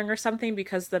time traveling or something,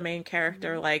 because the main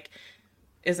character like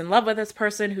is in love with this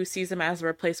person who sees him as a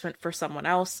replacement for someone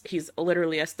else. He's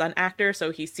literally a stunt actor, so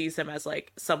he sees him as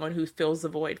like someone who fills the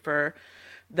void for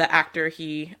the actor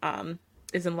he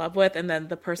is in love with, and then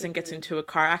the person gets into a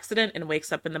car accident and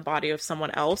wakes up in the body of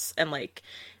someone else and like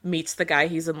meets the guy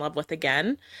he's in love with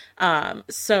again.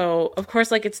 So of course,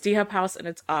 like, it's D Hub House and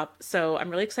it's Up, so I'm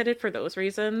really excited for those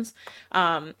reasons.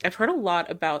 I've heard a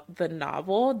lot about the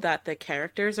novel, that the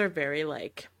characters are very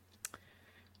like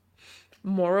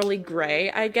morally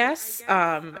gray, I guess.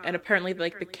 And apparently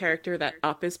like the character that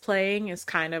Up is playing is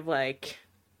kind of like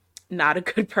not a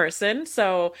good person.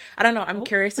 So I don't know. I'm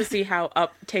curious to see how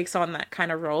Up takes on that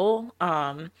kind of role.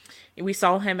 We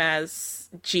saw him as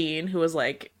Gene, who was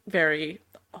like very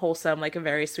wholesome, like a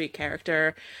very sweet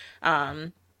character.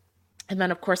 And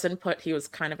then of course in Put, he was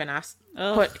kind of an ass.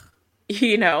 Put,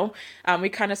 you know, we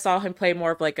kind of saw him play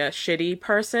more of like a shitty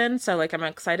person. So like I'm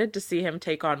excited to see him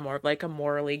take on more of like a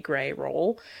morally gray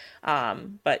role.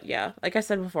 But yeah, like I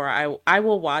said before, I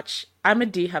will watch. I'm a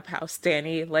D Hub House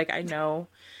Stanny. Like, I know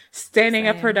standing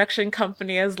a production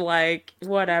company is like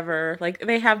whatever, like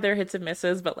they have their hits and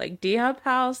misses, but like D Hub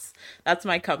House, that's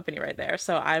my company right there.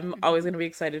 So I'm always going to be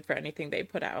excited for anything they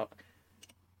put out.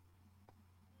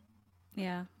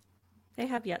 Yeah, they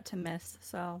have yet to miss.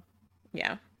 So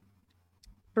yeah,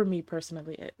 for me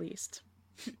personally, at least.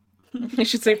 I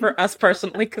should say for us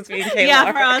personally, because we and Kayla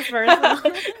yeah, for us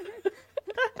personally.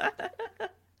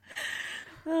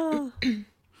 Oh.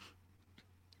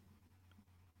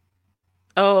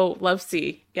 Oh, Love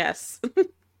Sea. Yes.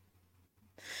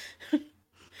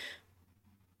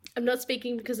 I'm not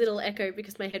speaking because it'll echo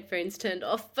because my headphones turned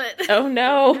off, but... Oh,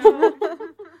 no.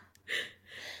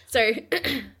 So,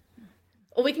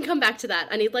 or we can come back to that.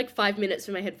 I need like 5 minutes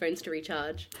for my headphones to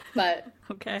recharge. But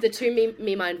okay. The two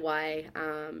Me Mind Why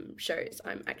shows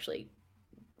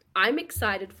I'm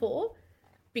excited for,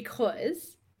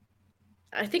 because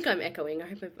I think I'm echoing. I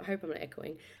hope I'm not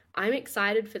echoing. I'm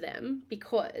excited for them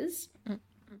because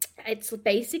it's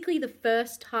basically the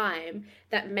first time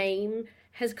that MAME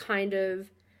has kind of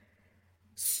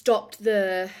stopped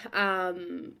the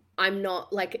I'm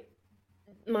not like,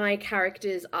 my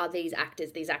characters are these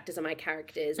actors are my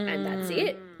characters, and that's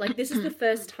it. Like, this is the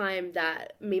first time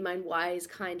that Me Mind Why is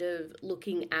kind of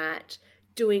looking at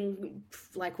doing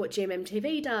like what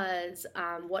GMMTV does,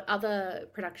 what other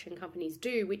production companies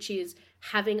do, which is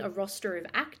having a roster of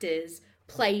actors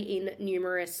play in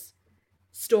numerous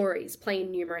stories, play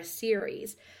in numerous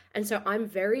series. And so I'm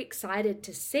very excited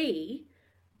to see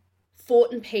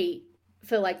Fort and Pete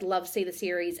for like Love Sea the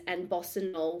series and Boss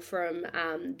and Noel from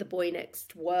The Boy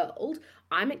Next World.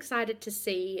 I'm excited to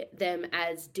see them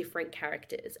as different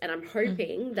characters, and I'm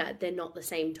hoping that they're not the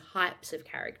same types of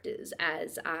characters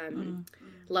as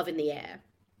Love in the Air.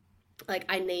 Like,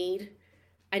 I need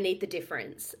the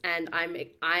difference, and I'm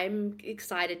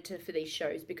excited for these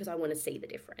shows because I want to see the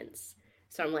difference.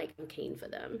 So I'm keen for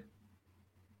them.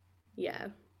 Yeah.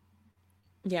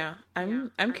 Yeah,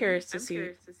 I'm curious to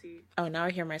see. Oh, now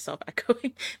I hear myself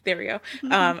echoing. There we go.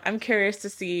 I'm curious to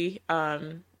see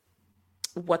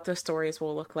what the stories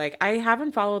will look like. I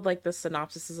haven't followed like the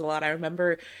synopsises a lot. I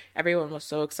remember everyone was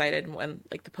so excited when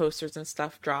like the posters and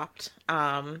stuff dropped.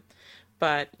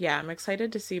 But yeah, I'm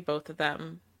excited to see both of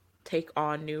them take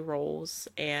on new roles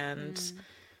and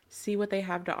see what they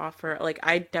have to offer. Like,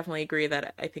 I definitely agree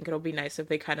that I think it'll be nice if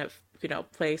they kind of, you know,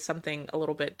 play something a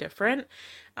little bit different,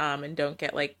 and don't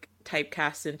get like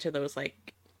typecast into those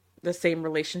like the same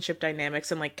relationship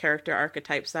dynamics and like character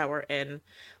archetypes that were in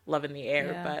Love in the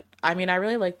Air. Yeah. But I mean, I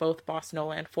really like both Boss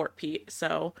Nola and Fort Pete,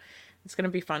 so it's gonna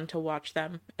be fun to watch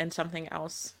them in something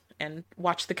else and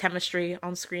watch the chemistry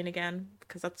on screen again,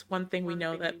 because that's one thing we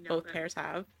know that both pairs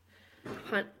have.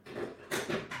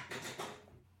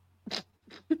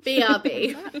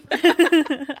 BRB.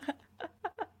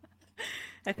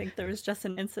 I think there was just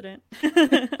an incident.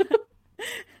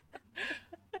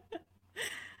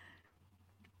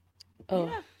 Oh.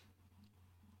 Yeah.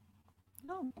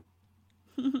 Oh.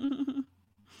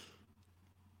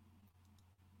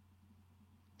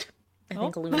 I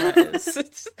think Luna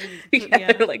is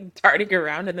they're like darting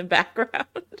around in the background.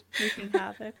 Wreaking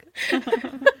havoc.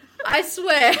 I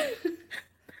swear.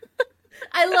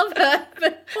 I love her,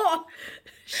 but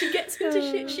she gets into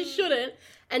shit she shouldn't.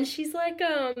 And she's like,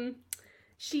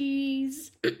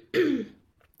 she's,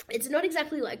 it's not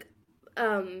exactly like,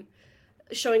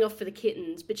 showing off for the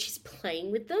kittens, but she's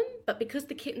playing with them. But because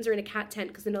the kittens are in a cat tent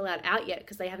because they're not allowed out yet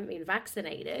because they haven't been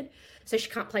vaccinated, so she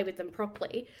can't play with them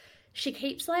properly, she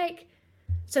keeps like,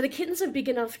 so the kittens are big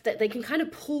enough that they can kind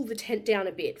of pull the tent down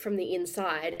a bit from the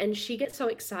inside, and she gets so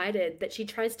excited that she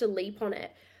tries to leap on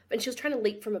it, and she was trying to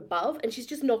leap from above, and she's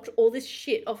just knocked all this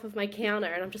shit off of my counter,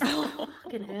 and I'm just like, oh,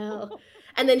 fucking hell.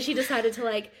 And then she decided to,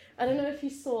 like, I don't know if you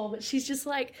saw, but she's just,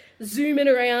 like, zooming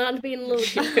around, being a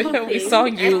little... We saw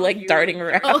you, like, darting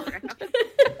around. Oh.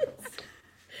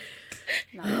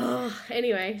 Nice.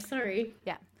 Anyway, sorry.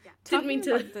 Yeah. Didn't mean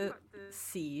to... The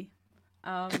sea.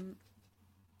 Nice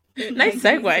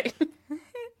segue.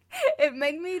 It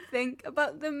made me think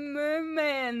about the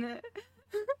merman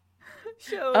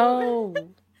show. Oh,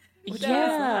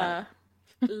 yeah.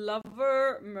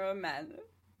 Lover Merman.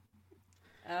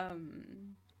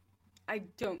 I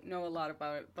don't know a lot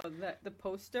about it, but the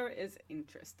poster is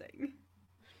interesting.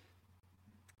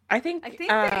 I think they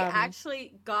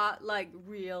actually got like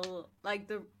real, like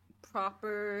the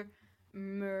proper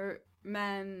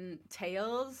merman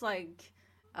tails, like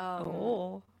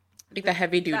like the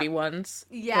heavy duty ones.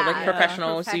 Yeah, that, like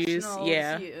professionals use.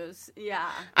 Yeah.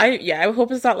 Yeah. I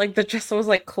hope it's not like just those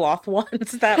like cloth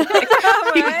ones that like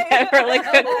you get for like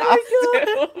a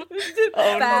costume.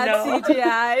 Oh bad no.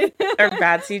 CGI. Or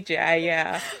bad CGI,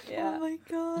 yeah. Yeah. Oh my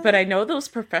god. But I know those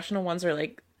professional ones are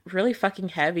like really fucking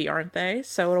heavy, aren't they?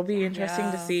 So it'll be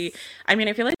interesting to see. I mean,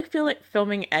 I feel like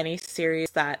filming any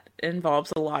series that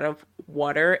involves a lot of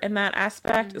water in that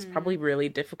aspect is probably really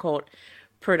difficult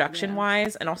production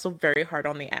wise, and also very hard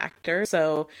on the actor.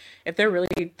 So if they're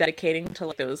really dedicating to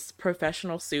like those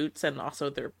professional suits, and also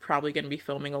they're probably going to be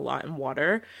filming a lot in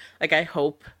water, like I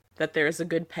hope that there's a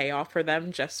good payoff for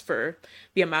them just for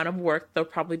the amount of work they'll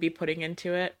probably be putting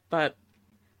into it. But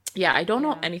yeah, I don't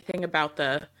know anything about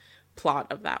the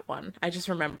plot of that one. I just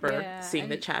remember seeing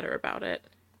the chatter about it.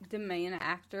 The main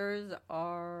actors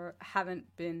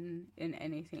haven't been in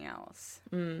anything else.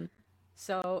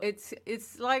 So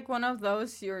it's like one of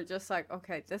those you're just like,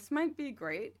 okay, this might be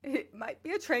great. It might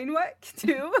be a train wreck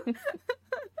too.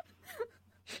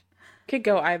 Could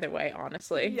go either way,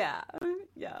 honestly. Yeah.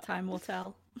 Time will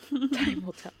tell. Time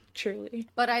will tell, truly.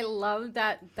 But I love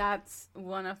that that's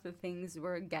one of the things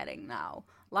we're getting now.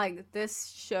 Like,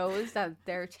 this shows that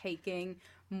they're taking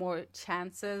more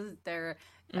chances. They're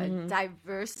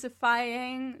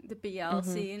diversifying the BL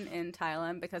scene in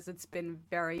Thailand, because it's been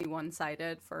very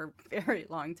one-sided for a very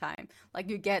long time. Like,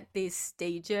 you get these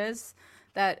stages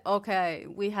that, okay,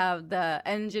 we have the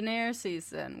engineer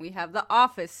season, we have the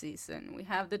office season, we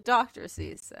have the doctor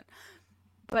season.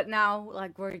 But now,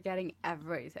 like, we're getting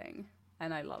everything,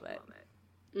 and I love it.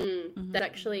 That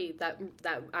actually that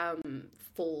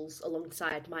falls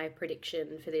alongside my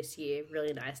prediction for this year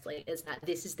really nicely, is that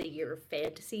this is the year of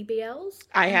fantasy BLs.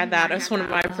 I had that as one of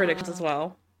my predictions as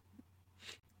well.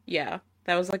 Yeah,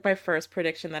 that was like my first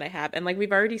prediction that I had, and like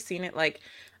we've already seen it. Like,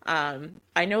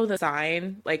 I know the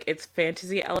sign, like its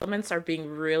fantasy elements are being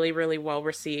really, really well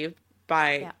received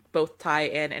by both Thai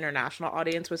and international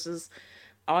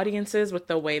audiences with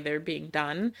the way they're being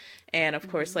done. And of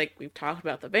course, like we've talked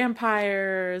about the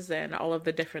vampires and all of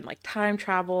the different like time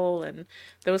travel and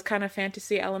those kind of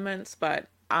fantasy elements, but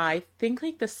I think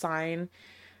like the sign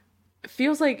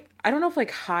feels like, I don't know if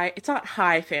like it's not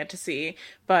high fantasy,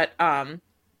 but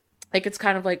like it's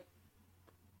kind of like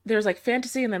there's like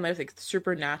fantasy and then there's like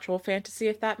supernatural fantasy,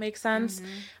 if that makes sense.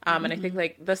 And I think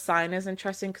like the sign is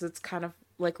interesting because it's kind of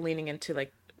like leaning into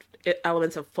like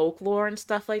elements of folklore and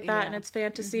stuff like that in its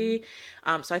fantasy.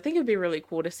 So I think it'd be really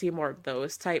cool to see more of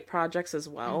those type projects as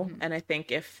well. And I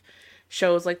think if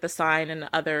shows like The Sign and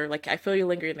other, like I Feel You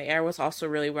Linger in the Air was also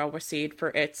really well received for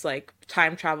its like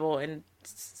time travel and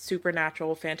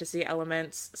supernatural fantasy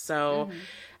elements. So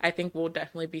I think we'll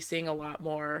definitely be seeing a lot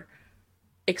more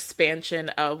expansion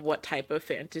of what type of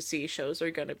fantasy shows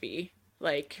are going to be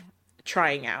like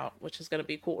trying out, which is going to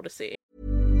be cool to see.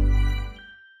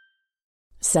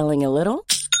 Selling a little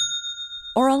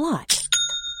or a lot?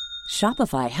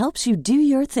 Shopify helps you do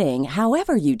your thing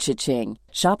however you cha-ching.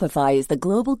 Shopify is the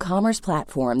global commerce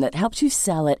platform that helps you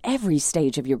sell at every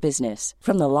stage of your business.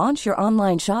 From the launch your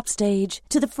online shop stage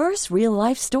to the first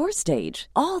real-life store stage,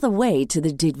 all the way to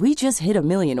the did we just hit a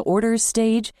million orders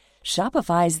stage.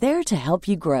 Shopify is there to help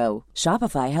you grow.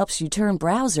 Shopify helps you turn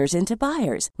browsers into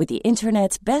buyers with the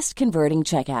internet's best converting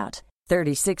checkout.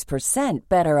 36%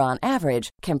 better on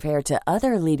average compared to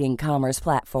other leading commerce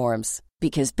platforms.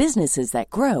 Because businesses that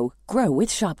grow, grow with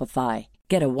Shopify.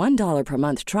 Get a $1 per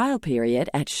month trial period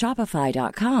at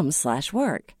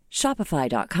shopify.com/work.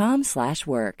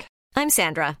 Shopify.com/work. I'm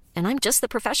Sandra, and I'm just the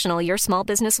professional your small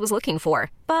business was looking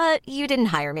for. But you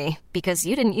didn't hire me because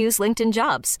you didn't use LinkedIn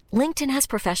Jobs. LinkedIn has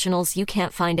professionals you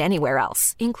can't find anywhere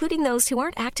else, including those who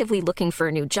aren't actively looking for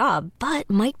a new job, but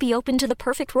might be open to the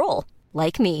perfect role,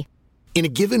 like me. In a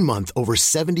given month, over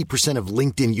 70% of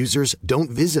LinkedIn users don't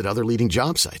visit other leading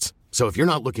job sites. So if you're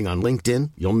not looking on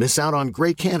LinkedIn, you'll miss out on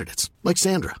great candidates like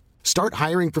Sandra. Start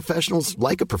hiring professionals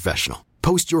like a professional.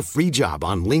 Post your free job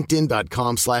on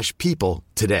linkedin.com/people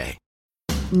today.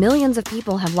 Millions of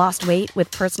people have lost weight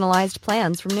with personalized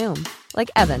plans from Noom.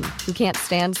 Like Evan, who can't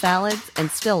stand salads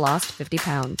and still lost 50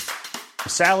 pounds.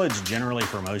 Salads generally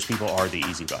for most people are the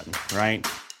easy button, right?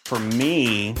 For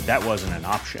me, that wasn't an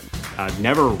option. I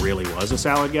never really was a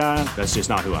salad guy. That's just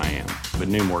not who I am. But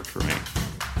Noom worked for me.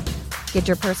 Get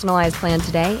your personalized plan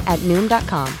today at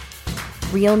Noom.com.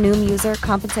 Real Noom user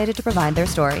compensated to provide their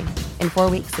story. In 4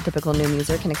 weeks, the typical Noom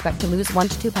user can expect to lose 1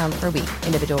 to 2 pounds per week.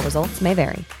 Individual results may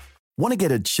vary. Want to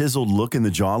get a chiseled look in the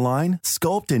jawline?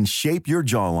 Sculpt and shape your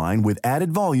jawline with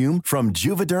added volume from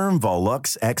Juvederm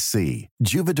Volux XC.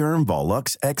 Juvederm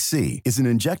Volux XC is an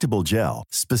injectable gel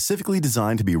specifically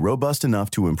designed to be robust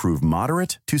enough to improve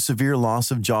moderate to severe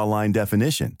loss of jawline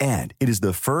definition. And it is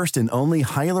the first and only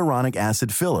hyaluronic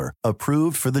acid filler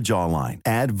approved for the jawline.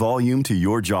 Add volume to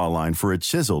your jawline for a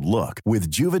chiseled look with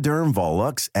Juvederm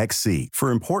Volux XC. For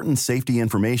important safety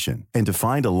information and to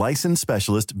find a licensed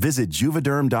specialist, visit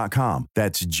juvederm.com.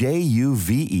 That's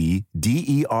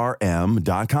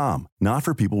JUVEDERM.com. Not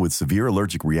for people with severe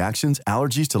allergic reactions,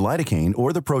 allergies to lidocaine,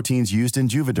 or the proteins used in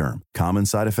Juvederm. Common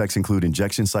side effects include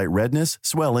injection site redness,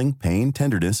 swelling, pain,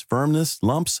 tenderness, firmness,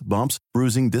 lumps, bumps,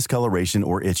 bruising, discoloration,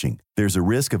 or itching. There's a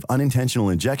risk of unintentional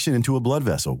injection into a blood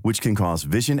vessel, which can cause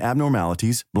vision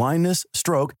abnormalities, blindness,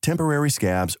 stroke, temporary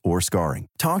scabs, or scarring.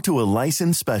 Talk to a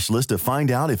licensed specialist to find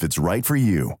out if it's right for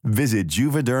you. Visit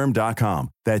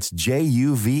Juvederm.com. That's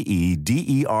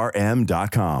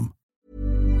JUVEDERM.com.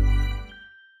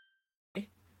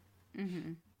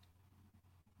 Mm-hmm.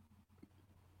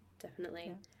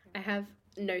 Definitely. I have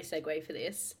no segue for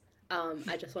this.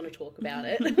 I just want to talk about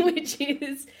it, which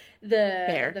is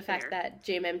the fact that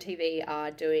GMMTV are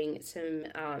doing some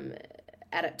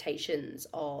adaptations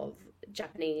of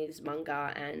Japanese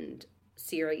manga and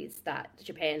series that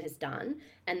Japan has done,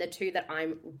 and the two that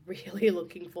I'm really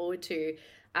looking forward to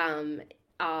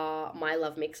are My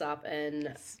Love Mix-Up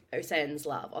and Osen's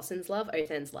Love. Osen's Love?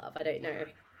 Osen's Love. I don't know.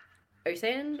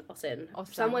 Osen?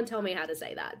 Someone tell me how to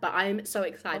say that. But I'm so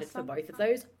excited for both of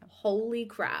those. Holy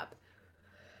crap.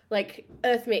 Like,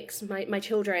 Earth Mix, my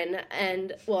children,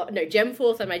 and, well, no,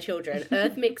 Gemforth are my children.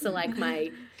 Earth Mix are like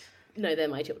no, they're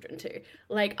my children too.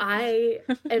 Like, I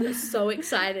am so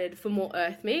excited for more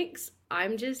Earth Mix. I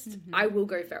will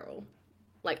go feral.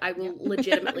 Like, I will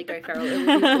legitimately go feral. It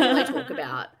will be all I talk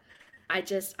about.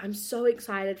 I'm so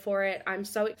excited for it. I'm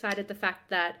so excited the fact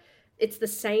that it's the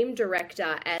same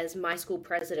director as My School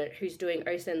President who's doing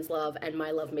Osen's Love and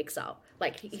My Love Mix-Up.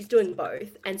 Like, he's doing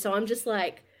both. And so I'm just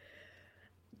like,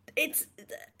 it's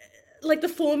like the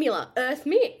formula. Earth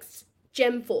Mix,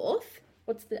 Gemforth.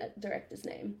 What's the director's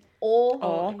name?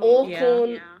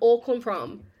 Orcorn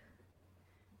Prom.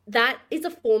 That is a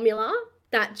formula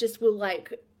that just will,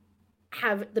 like,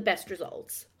 have the best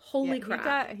results. Holy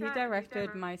crap. He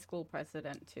directed My School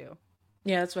President too.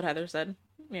 Yeah, that's what Heather said.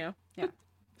 Yeah.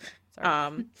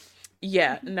 Sorry.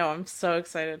 I'm so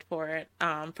excited for it.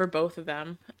 For both of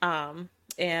them.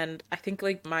 And I think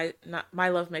like My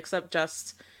Love Mix-Up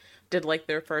just did like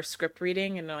their first script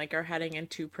reading and like are heading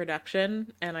into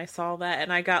production, and I saw that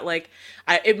and I got like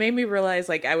it made me realize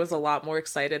like I was a lot more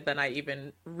excited than I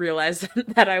even realized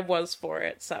that I was for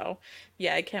it. So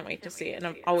yeah, I can't wait to see it, and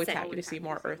I'm always happy to see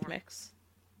more Earth Mix.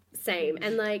 Same.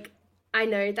 And like I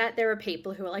know that there are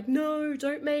people who are like, no,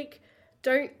 don't like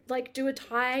do a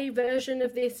Thai version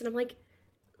of this, and I'm like,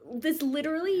 there's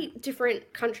literally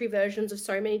different country versions of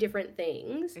so many different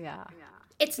things. Yeah.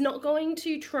 It's not going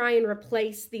to try and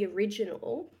replace the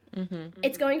original. Mm-hmm.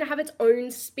 It's going to have its own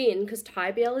spin, because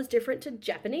Thai BL is different to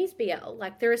Japanese BL.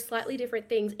 Like, there are slightly different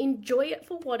things. Enjoy it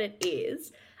for what it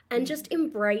is and just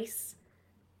embrace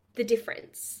the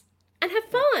difference and have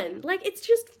fun. Like, it's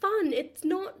just fun. It's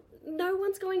not, no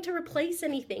one's going to replace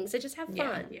anything. So just have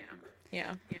fun.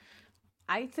 Yeah.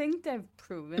 I think they've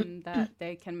proven that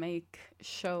they can make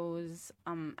shows,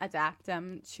 adapt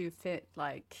them to fit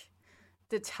like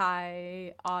the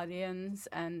Thai audience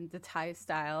and the Thai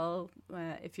style.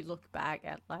 If you look back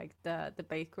at like the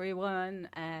bakery one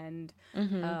and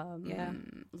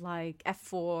like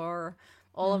S4,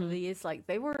 all of these, like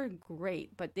they were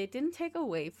great, but they didn't take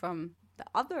away from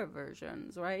the other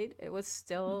versions, right? It was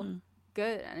still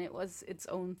good, and it was its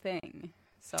own thing.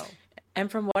 So, and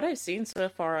from what I've seen so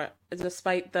far,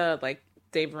 despite the like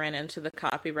they've ran into the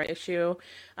copyright issue,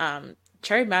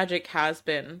 Cherry Magic has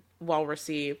been well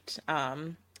received,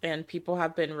 and people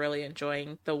have been really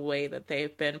enjoying the way that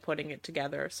they've been putting it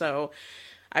together. So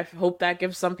I hope that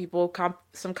gives some people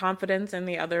some confidence in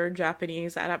the other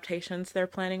Japanese adaptations they're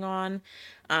planning on.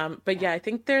 But yeah, I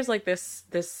think there's like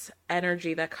this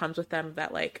energy that comes with them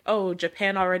that like, oh,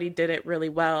 Japan already did it really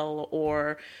well,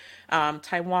 or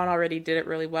Taiwan already did it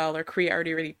really well, or Korea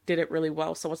already did it really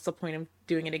well. So what's the point of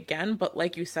doing it again? But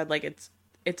like you said, like it's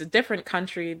a different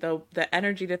country, though the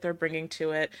energy that they're bringing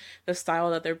to it, the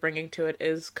style that they're bringing to it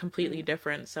is completely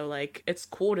different. So like it's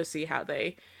cool to see how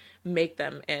they make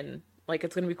them in. Like,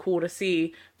 it's going to be cool to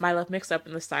see My Love Mix Up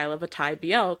in the style of a Thai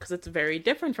BL, because it's very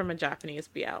different from a Japanese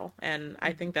BL. And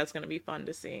I think that's going to be fun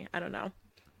to see. I don't know.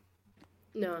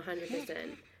 No,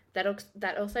 100%.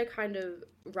 That also kind of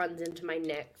runs into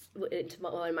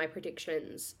one of my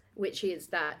predictions, which is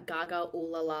that Gaga Ooh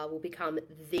La La will become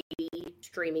the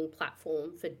streaming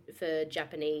platform for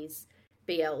Japanese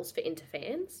BLs for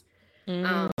interfans.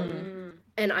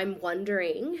 And I'm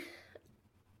wondering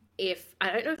if,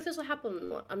 I don't know if this will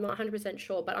happen, I'm not 100%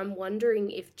 sure, but I'm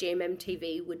wondering if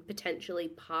GMMTV would potentially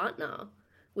partner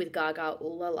with Gaga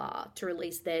Ooh La La to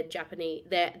release their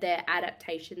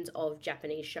adaptations of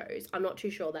Japanese shows. I'm not too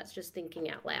sure, that's just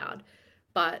thinking out loud.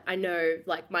 But I know,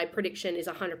 like, my prediction is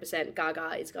 100%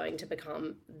 Gaga is going to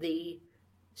become the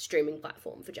streaming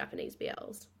platform for Japanese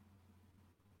BLs.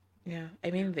 Yeah,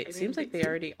 I mean, it seems like they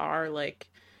already are, like,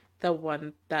 the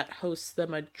one that hosts the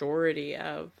majority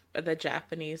of the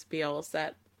Japanese BLs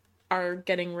that are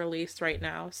getting released right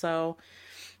now. So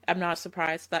I'm not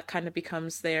surprised that kind of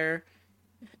becomes their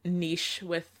niche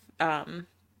with the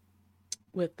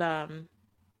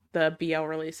BL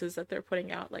releases that they're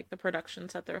putting out, like the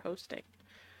productions that they're hosting.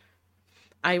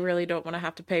 I really don't want to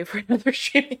have to pay for another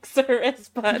streaming service,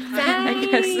 but I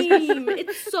guess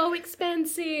it's so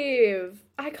expensive.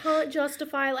 I can't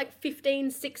justify like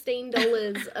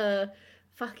 $15-16 a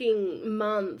fucking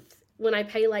month when I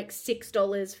pay like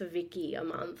 $6 for Viki a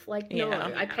month. Like, no,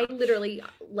 I pay literally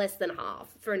less than half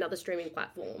for another streaming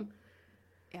platform.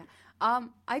 Yeah.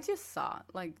 I just saw,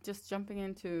 like, just jumping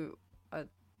into a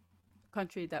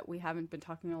country that we haven't been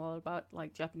talking a lot about,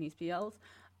 like Japanese BLs.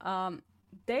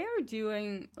 They are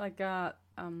doing like a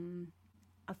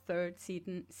third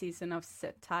season of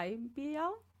Setai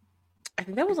BL. I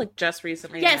think that was like just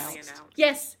recently announced.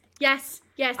 Yes.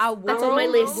 A world that's on my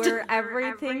list. Where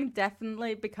everything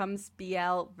definitely becomes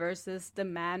BL versus the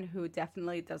man who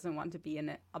definitely doesn't want to be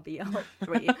in a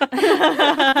BL3.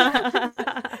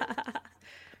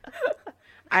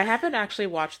 I haven't actually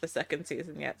watched the second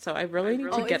season yet, so I really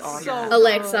need to get on that.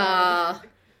 Alexa.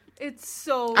 It's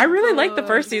so I really good. liked the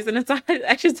first season.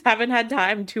 I just haven't had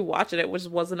time to watch it. It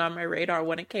wasn't on my radar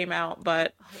when it came out,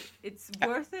 but it's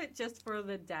worth it just for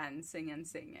the dancing and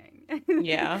singing.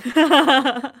 Yeah.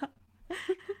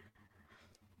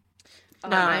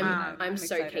 I'm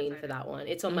so keen for that one.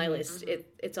 It's on my list.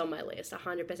 It's on my list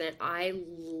 100%. I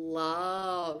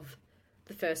love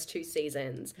the first 2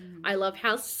 seasons. I love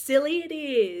how silly it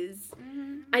is.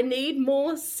 I need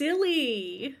more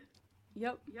silly.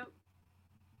 Yep.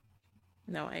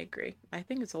 No, I agree. I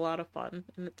think it's a lot of fun,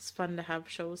 and it's fun to have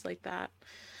shows like that.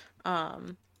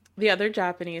 The other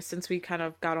Japanese, since we kind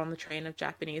of got on the train of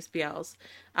Japanese BLs,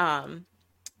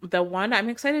 the one I'm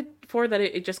excited for that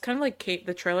it just kind of like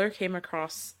the trailer came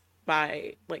across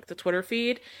by like the Twitter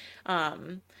feed.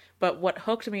 But what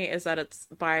hooked me is that it's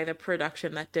by the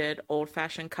production that did Old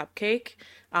Fashioned Cupcake.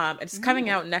 It's coming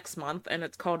out next month, and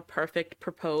it's called Perfect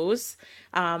Propose.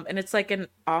 And it's like an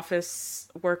office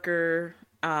worker,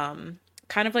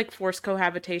 kind of like forced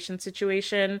cohabitation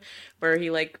situation where he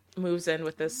like moves in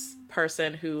with this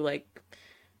person who like,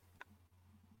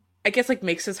 I guess like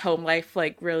makes his home life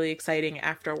like really exciting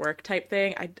after work type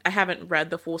thing. I haven't read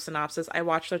the full synopsis. I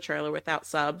watched the trailer without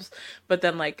subs, but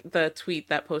then like the tweet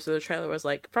that posted the trailer was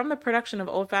like, from the production of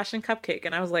Old Fashioned Cupcake,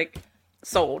 and I was like,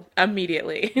 sold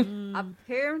immediately.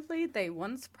 Apparently they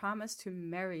once promised to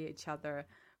marry each other.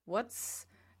 What's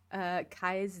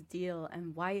Kai's deal,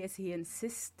 and why is he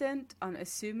insistent on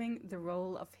assuming the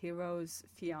role of Hiro's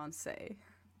fiance?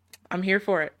 I'm here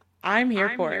for it. I'm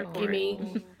here for it.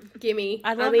 Gimme.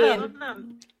 I love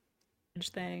them. Marriage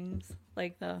things,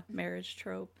 like the marriage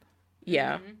trope.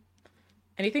 Yeah.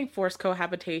 Anything forced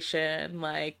cohabitation,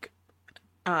 like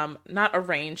not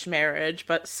arranged marriage,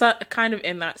 but kind of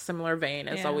in that similar vein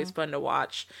is always fun to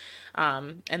watch.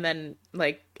 And then,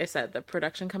 like I said, the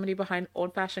production company behind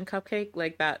Old Fashioned Cupcake,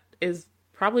 like that is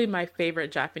probably my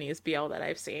favorite Japanese BL that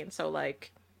I've seen. So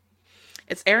like,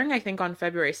 it's airing, I think, on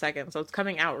February 2nd, so it's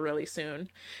coming out really soon.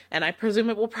 And I presume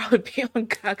it will probably be on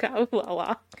Gaga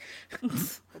Lala.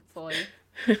 Hopefully.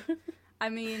 I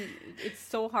mean, it's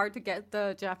so hard to get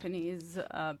the Japanese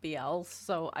BLs,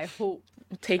 so I hope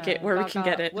take it where Gaga we can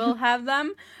get it. We'll have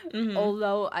them,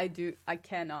 although I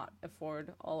cannot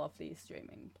afford all of these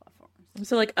streaming platforms.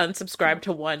 So like unsubscribe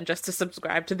to one just to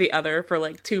subscribe to the other for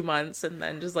like 2 months, and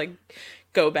then just like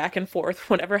go back and forth.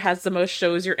 Whatever has the most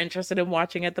shows you're interested in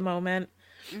watching at the moment.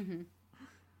 Mm-hmm.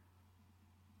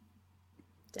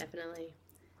 Definitely.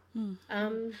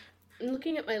 I'm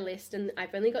looking at my list, and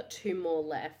I've only got 2 more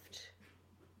left.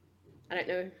 I don't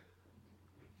know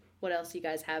what else you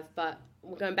guys have, but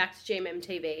we're going back to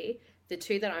GMMTV. The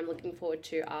 2 that I'm looking forward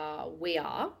to are We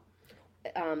Are,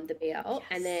 the BL,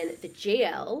 and then the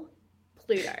GL,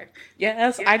 Pluto.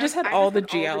 Yes, I just had all the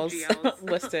GLs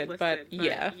listed, but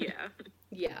yeah.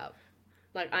 Yeah.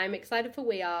 Like, I'm excited for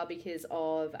We Are because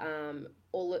of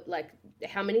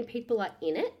how many people are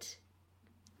in it.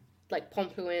 Like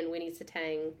Pompuin, Winnie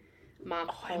Satang, Mark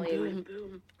Collin,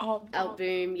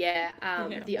 Boom, yeah.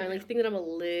 The only thing that I'm a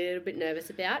little bit nervous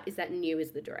about is that New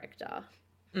is the director.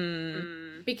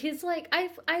 Because like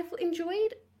I've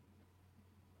enjoyed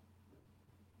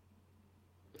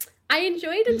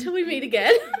Until We Meet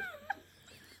Again.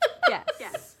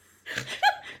 Yes.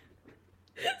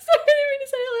 Sorry, I didn't mean to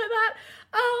say it like that.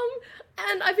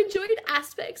 And I've enjoyed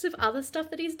aspects of other stuff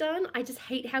that he's done. I just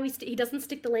hate how he doesn't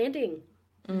stick the landing.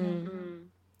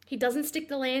 He doesn't stick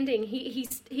the landing. He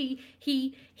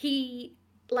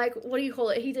like, what do you call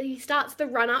it? He starts the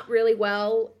run up really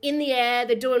well in the air.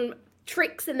 They're doing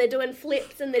tricks and they're doing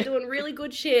flips and they're doing really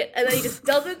good shit, and then he just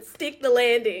doesn't stick the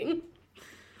landing.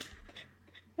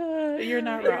 You're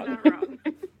not wrong.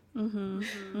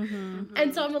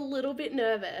 And so I'm a little bit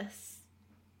nervous.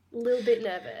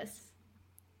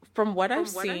 From what I've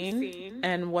seen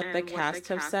and what the cast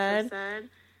have said,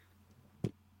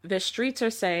 the streets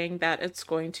are saying that it's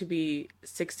going to be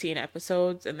 16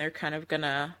 episodes, and they're kind of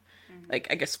gonna, like,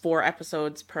 I guess 4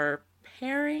 episodes per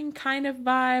pairing kind of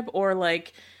vibe, or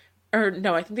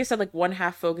no, I think they said like one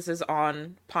half focuses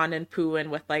on Pon and Pooin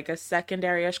with like a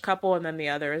secondary-ish couple, and then the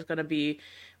other is gonna be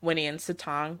Winnie and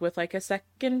Satang with like a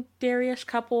secondary-ish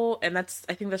couple, and I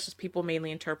think that's just people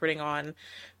mainly interpreting on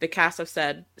the cast have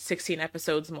said 16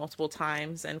 episodes multiple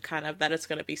times, and kind of that it's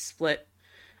gonna be split,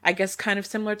 I guess, kind of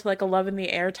similar to like a Love in the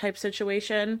Air type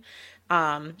situation.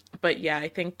 But yeah, I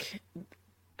think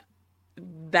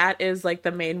that is like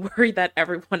the main worry that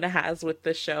everyone has with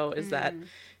the show is that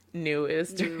New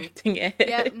is directing it.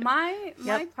 Yeah,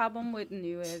 my problem with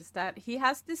New is that he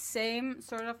has the same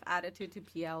sort of attitude to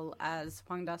PL as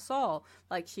Hwang Da-sol.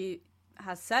 Like, she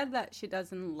has said that she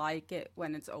doesn't like it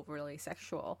when it's overly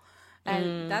sexual.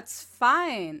 And that's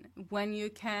fine when you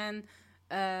can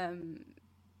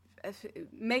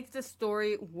make the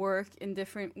story work in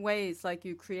different ways. Like,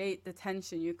 you create the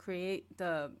tension, you create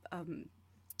the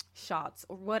shots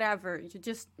or whatever, you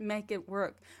just make it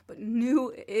work. But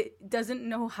New, it doesn't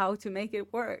know how to make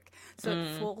it work, so it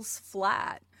falls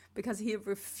flat because he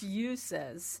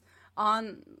refuses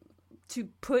to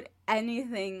put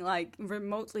anything like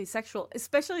remotely sexual,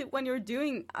 especially when you're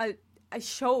doing a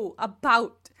show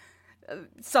about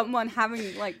someone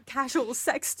having like casual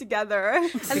sex together,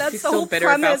 and that's the whole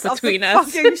premise of the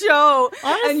fucking show.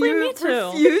 Honestly, and you me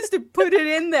too. refuse to put it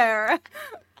in there.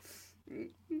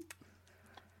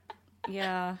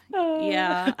 Yeah.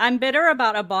 I'm bitter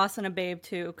about A Boss and a Babe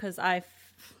too, because I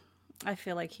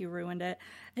feel like he ruined it.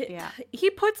 Yeah, he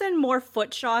puts in more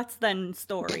foot shots than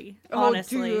story.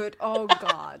 Honestly, dude, oh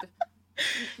god.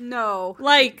 No,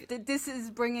 like this is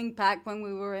bringing back when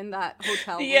we were in that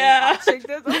hotel room. Yeah. Watching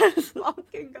this. Oh,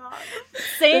 fucking god.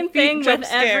 Same thing with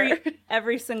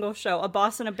every single show. A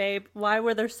Boss and a Babe. Why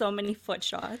were there so many foot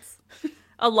shots?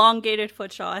 Elongated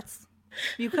foot shots.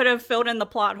 You could have filled in the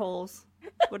plot holes.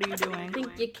 What are you doing? I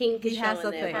think your kink is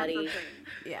showing there, thing. buddy.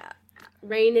 Yeah.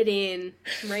 Rein it in.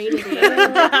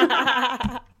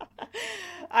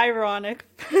 Ironic.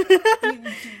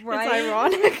 Right? It's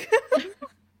ironic.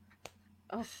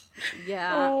 Oh,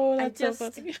 yeah. Oh, that's so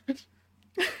funny.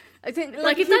 I think,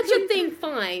 like, if that's your thing,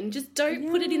 fine. Just don't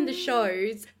put it in the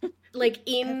shows. Like,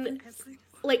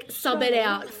 sub it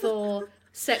out for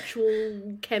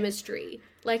sexual chemistry.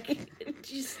 Like,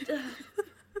 just...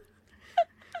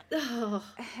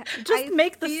 Just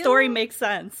make the story make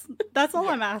sense. That's all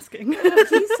I'm asking.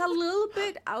 He's a little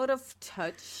bit out of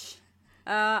touch,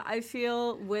 I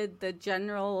feel, with the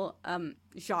general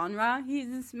genre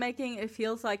he's making. It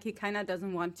feels like he kind of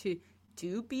doesn't want to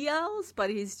do BLs, but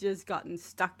he's just gotten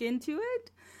stuck into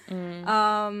it.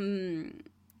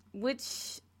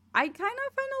 which I kind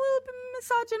of find a little bit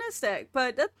misogynistic,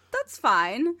 but that's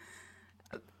fine.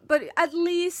 But at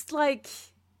least, like,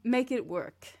 make it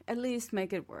work. At least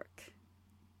make it work.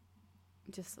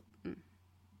 Just...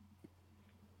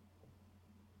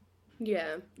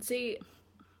 Yeah. See,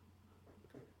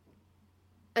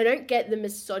 I don't get the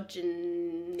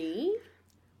misogyny,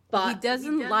 but he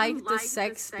doesn't like the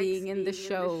sex being in the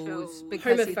shows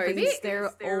because he thinks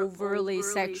they're overly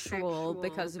sexual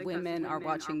because women are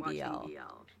watching BL.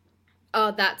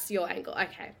 Oh, that's your angle.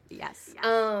 Okay. Yes.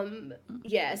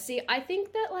 Yeah, see, I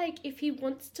think that, like, if he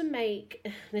wants to make...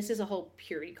 This is a whole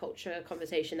purity culture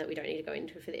conversation that we don't need to go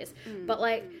into for this. But,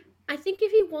 like, I think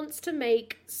if he wants to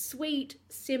make sweet,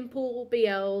 simple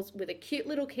BLs with a cute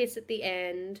little kiss at the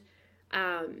end,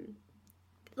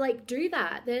 like, do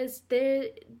that.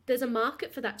 There's a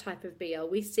market for that type of BL.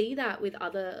 We see that with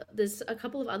there's a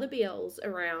couple of other BLs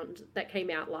around that came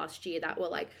out last year that were,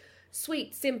 like,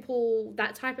 sweet, simple,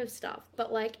 that type of stuff.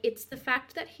 But, like, it's the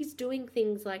fact that he's doing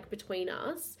things, like, Between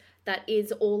Us that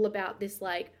is all about this,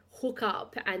 like,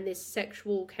 hookup and this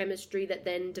sexual chemistry that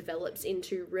then develops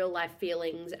into real life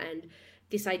feelings and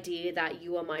this idea that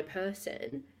you are my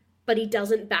person. But he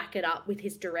doesn't back it up with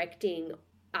his directing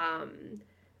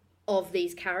of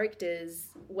these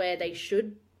characters where they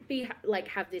should be, like,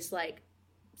 have this, like,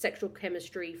 sexual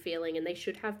chemistry feeling, and they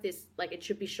should have this, like, it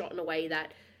should be shot in a way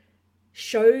that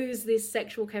shows this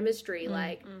sexual chemistry.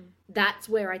 That's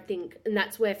where I think, and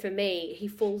that's where for me he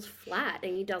falls flat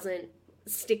and he doesn't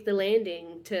stick the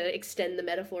landing to extend the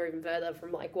metaphor even further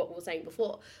from, like, what we were saying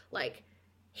before. Like,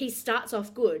 he starts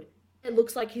off good. It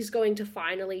looks like he's going to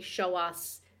finally show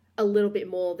us a little bit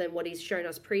more than what he's shown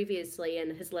us previously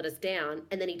and has let us down,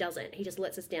 and then he doesn't. He just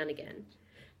lets us down again.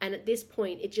 And at this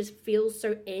point, it just feels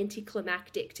so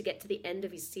anticlimactic to get to the end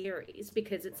of his series,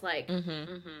 because it's like,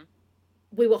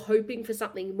 we were hoping for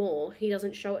something more. He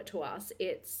doesn't show it to us.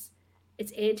 It's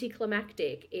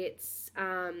anticlimactic. It's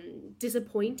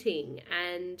disappointing,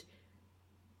 and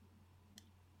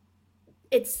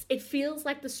it feels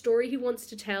like the story he wants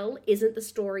to tell isn't the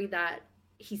story that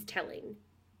he's telling,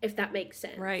 if that makes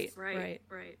sense. Right.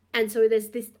 And so there's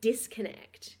this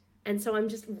disconnect. And so I'm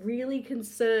just really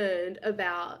concerned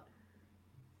about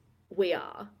We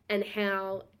Are and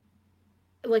how,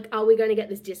 like, are we going to get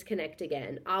this disconnect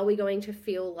again? Are we going to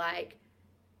feel like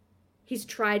he's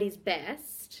tried his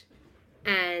best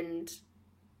and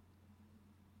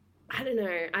I don't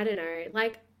know.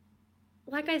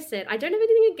 Like I said, I don't have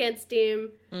anything against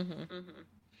him.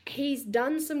 He's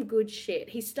done some good shit.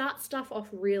 He starts stuff off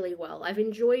really well. I've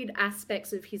enjoyed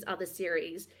aspects of his other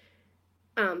series,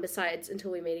 besides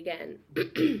Until We Meet Again.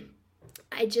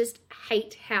 I just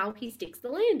hate how he sticks the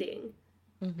landing.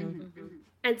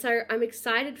 And so I'm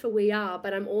excited for We Are,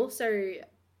 but I'm also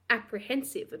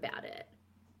apprehensive about it.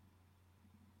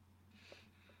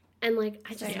 And, like,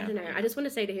 I don't know. I just want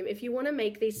to say to him, if you want to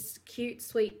make these cute,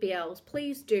 sweet BLs,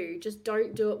 please do. Just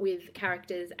don't do it with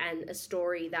characters and a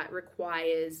story that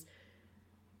requires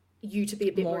you to be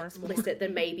a bit more explicit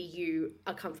than maybe you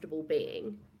are comfortable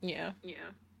being. Yeah.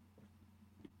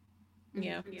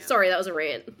 Sorry, that was a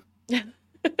rant. I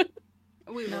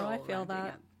feel that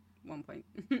at one point.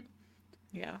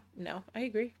 Yeah. No, I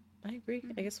agree. I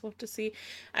guess we'll have to see.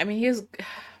 I mean,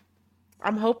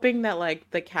 I'm hoping that,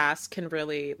 like, the cast can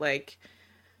really, like,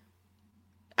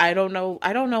 I don't know.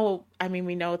 I mean,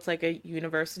 we know it's like a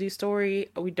university story.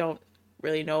 We don't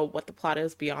really know what the plot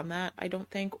is beyond that, I don't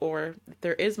think, or if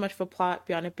there is much of a plot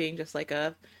beyond it being just like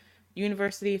a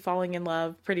university falling in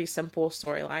love, pretty simple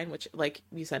storyline, which, like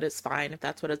you said, is fine if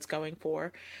that's what it's going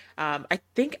for. I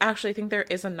think there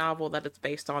is a novel that it's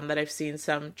based on that I've seen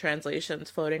some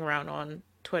translations floating around on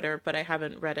Twitter, but I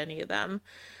haven't read any of them.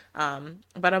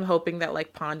 But I'm hoping that,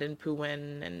 like, Pond and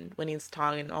Puwin and Winning's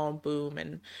Tong and All Boom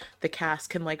and the cast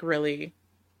can, like, really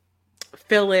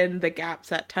fill in the gaps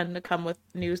that tend to come with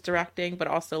news directing, but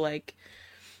also, like,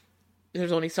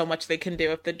 there's only so much they can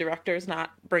do if the director's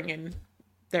not bringing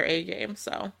their A game,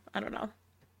 so I don't know.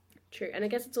 True, and I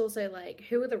guess it's also, like,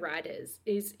 who are the writers?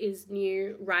 Is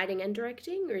New writing and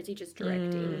directing, or is he just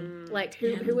directing? Like,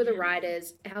 who are the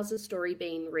writers? How's the story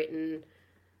being written?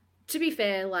 To be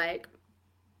fair, like,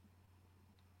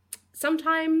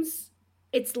 sometimes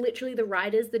it's literally the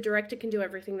writers. The director can do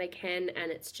everything they can, and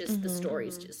it's just the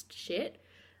story's just shit.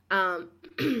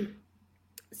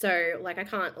 So, like, I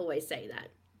can't always say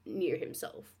that New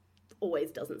himself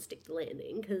always doesn't stick the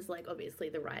landing, because, like, obviously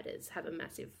the writers have a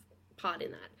massive part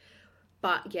in that.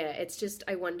 But yeah, it's just,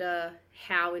 I wonder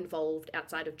how involved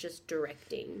outside of just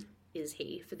directing is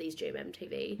he for these GMM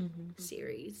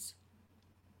series.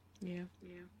 Yeah,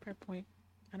 fair point.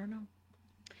 I don't know.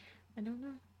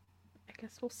 I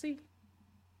guess we'll see.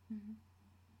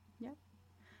 Yep.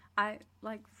 I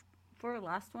like for the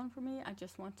last one for me, I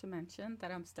just want to mention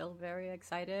that I'm still very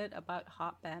excited about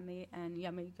Hot Bammy and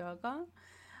Yummy Gaga.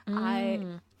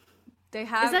 They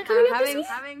have Is that coming out this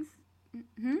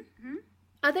year?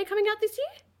 Are they coming out this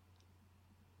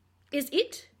year? Is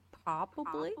it?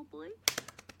 Probably.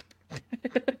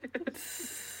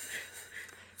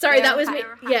 Sorry, that was me.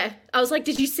 Yeah, I was like,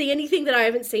 did you see anything that I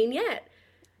haven't seen yet?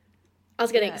 I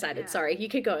was getting excited. Sorry, you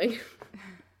keep going.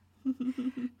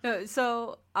 No,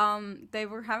 so they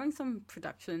were having some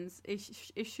productions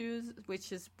issues,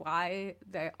 which is why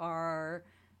they are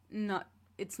not.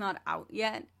 It's not out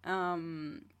yet.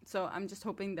 So I'm just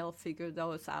hoping they'll figure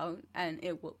those out, and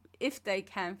it will. If they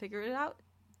can figure it out,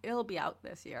 it'll be out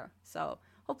this year. So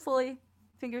hopefully,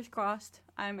 fingers crossed.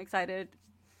 I'm excited.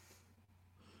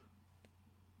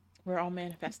 We're all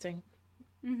manifesting.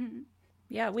 Mm-hmm.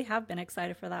 Yeah, we have been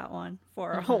excited for that one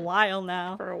for a while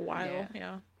now. For a while,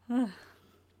 yeah.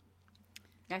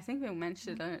 I think we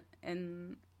mentioned it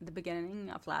in the beginning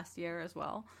of last year as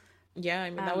well. Yeah, I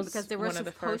mean that was because they were one of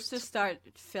the supposed first to start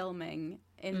filming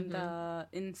in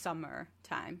in summer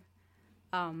time,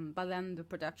 but then the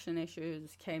production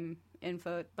issues came in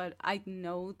for it. But I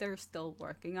know they're still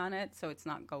working on it, so it's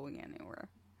not going anywhere.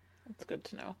 It's good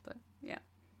to know. But yeah.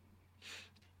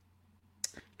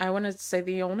 I want to say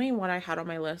the only one I had on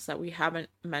my list that we haven't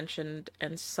mentioned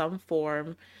in some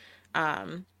form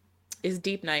is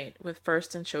Deep Night with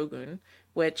First and Shogun,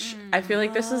 which I feel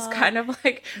like this is kind of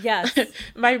like, yes,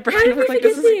 my brain was like,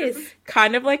 this is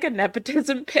kind of like a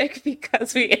nepotism pick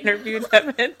because we interviewed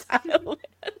them in Thailand.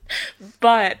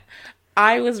 But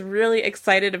I was really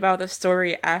excited about the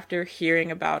story after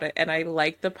hearing about it, and I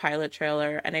liked the pilot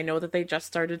trailer, and I know that they just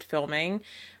started filming,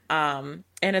 and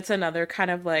it's another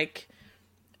kind of like,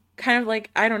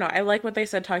 I don't know, I like what they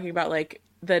said talking about like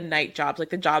the night jobs, like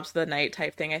the jobs of the night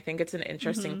type thing. I think it's an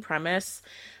interesting premise,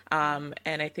 and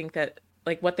I think that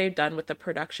like what they've done with the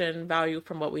production value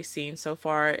from what we've seen so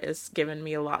far is given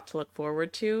me a lot to look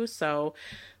forward to. So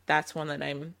that's one that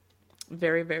I'm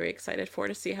very, very excited for,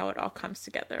 to see how it all comes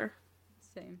together.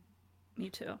 Same. Me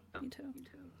too. Me too.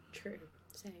 True.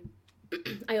 Same.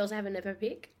 I also have a Nepo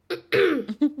pick.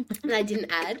 And I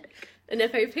didn't add a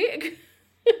Nepo pick.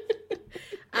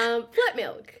 Flat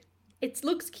Milk. It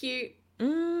looks cute.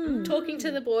 Talking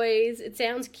to the boys, it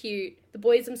sounds cute. The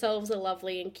boys themselves are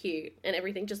lovely and cute, and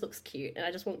everything just looks cute, and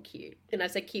I just want cute. And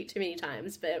I've said cute too many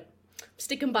times, but I'm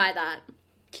sticking by that.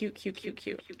 Cute.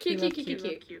 Cute.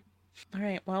 All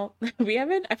right, well, I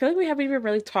feel like we haven't even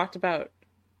really talked about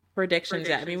predictions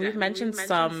yet. I mean, we've mentioned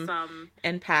some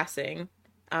in passing,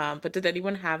 but did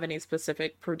anyone have any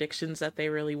specific predictions that they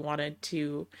really wanted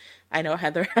to? I know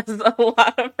Heather has a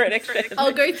lot of predictions.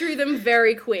 I'll go through them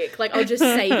very quick. Like, I'll just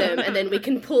say them, and then we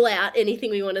can pull out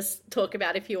anything we want to talk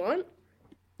about if you want.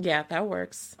 Yeah, that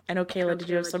works. I know, Kayla, did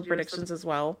you have some predictions as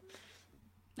well?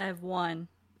 I have one.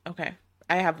 Okay.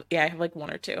 I have like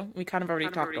one or two. We kind of already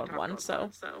talked on one,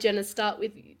 so. Jenna, start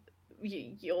with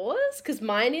yours? Because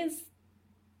mine is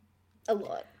a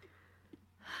lot.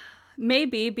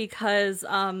 Maybe because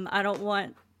I'm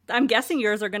guessing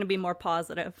yours are going to be more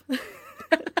positive.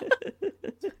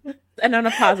 And on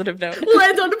a positive note.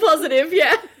 Let's on a positive,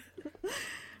 yeah.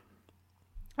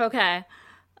 Okay.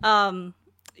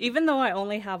 Even though I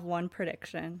only have one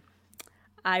prediction,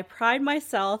 I pride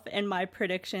myself in my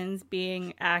predictions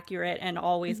being accurate and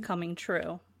always coming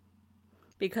true,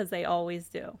 because they always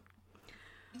do.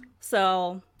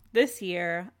 So this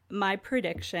year, my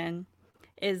prediction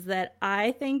is that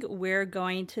I think we're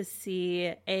going to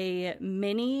see a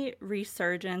mini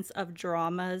resurgence of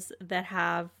dramas that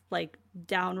have like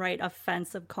downright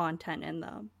offensive content in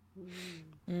them.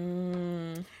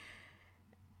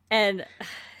 And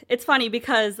it's funny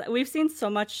because we've seen so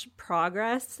much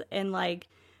progress in like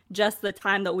just the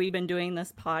time that we've been doing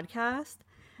this podcast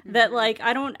that like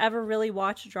I don't ever really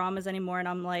watch dramas anymore, and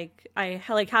I'm like I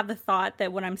like have the thought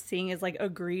that what I'm seeing is like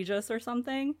egregious or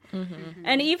something.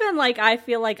 And even like I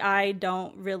feel like I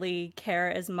don't really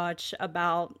care as much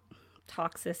about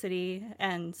toxicity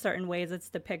and certain ways it's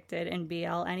depicted in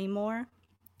BL anymore.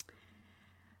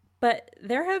 But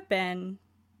there have been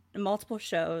multiple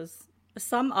shows,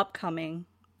 some upcoming,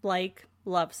 like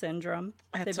Love Syndrome.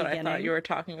 That's what I thought you were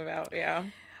talking about, yeah.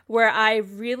 Where I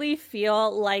really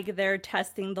feel like they're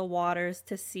testing the waters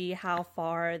to see how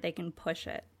far they can push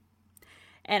it.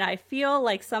 And I feel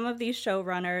like some of these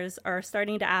showrunners are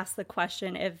starting to ask the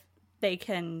question if they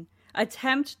can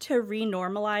attempt to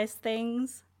renormalize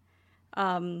things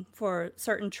for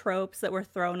certain tropes that were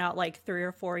thrown out like 3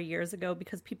 or 4 years ago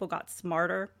because people got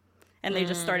smarter and they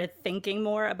just started thinking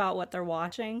more about what they're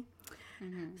watching.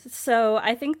 So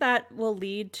I think that will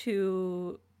lead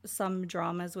to some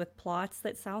dramas with plots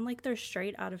that sound like they're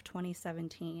straight out of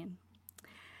 2017.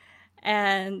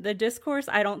 And the discourse,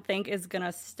 I don't think, is going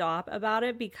to stop about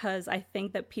it, because I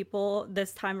think that people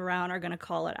this time around are going to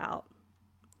call it out.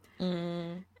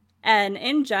 And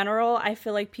in general, I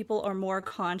feel like people are more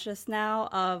conscious now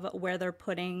of where they're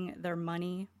putting their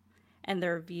money and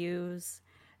their views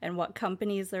and what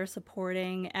companies they're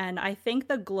supporting. And I think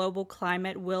the global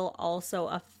climate will also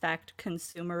affect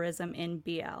consumerism in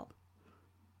BL.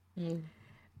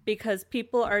 Because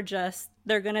people are just,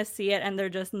 they're going to see it and they're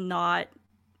just not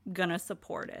gonna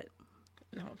support it.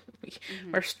 No,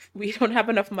 we don't have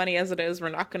enough money as it is. We're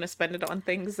not gonna spend it on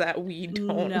things that we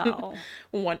don't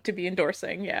want to be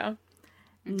endorsing. Yeah.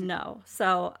 No.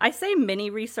 So I say mini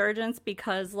resurgence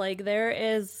because like there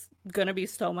is gonna be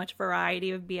so much variety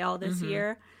of BL this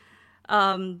year.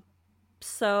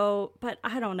 So, but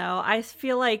I don't know. I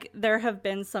feel like there have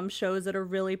been some shows that are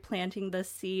really planting the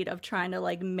seed of trying to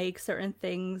like make certain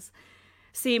things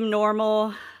seem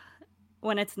normal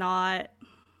when it's not.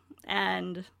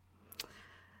 And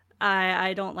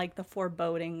I don't like the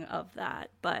foreboding of that.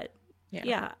 But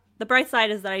yeah, the bright side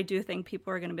is that I do think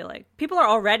people are going to be like, people are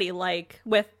already like,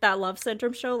 with that Love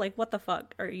Syndrome show, like, what the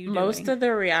fuck are you doing? Most of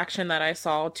the reaction that I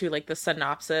saw to like the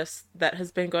synopsis that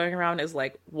has been going around is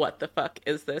like, what the fuck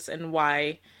is this? And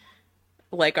why,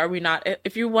 like, are we not,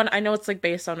 if you want, I know it's like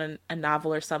based on a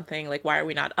novel or something, like, why are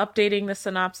we not updating the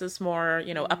synopsis more,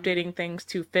 you know, updating things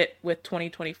to fit with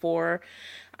 2024?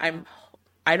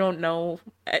 I don't know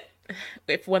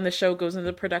if when the show goes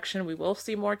into production, we will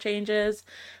see more changes.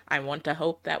 I want to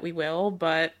hope that we will,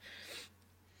 but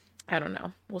I don't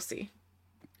know. We'll see.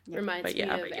 Reminds me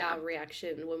of our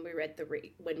reaction when we read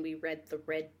the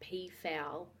Red Pea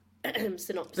Fowl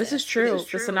synopsis. This is true.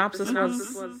 The synopsis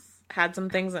had some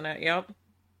things in it. Yep.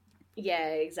 Yeah,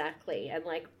 exactly. And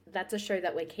like that's a show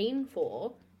that we're keen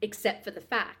for, except for the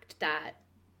fact that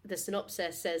the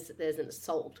synopsis says that there's an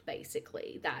assault,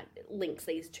 basically, that links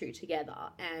these two together.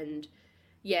 And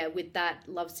yeah, with that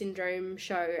Love Syndrome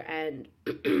show and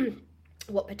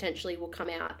what potentially will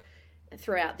come out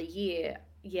throughout the year,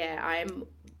 yeah,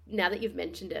 now that you've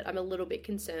mentioned it, I'm a little bit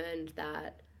concerned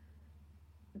that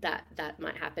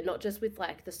might happen. Not just with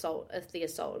like the assault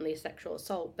and the sexual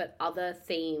assault, but other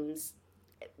themes.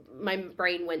 My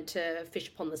brain went to Fish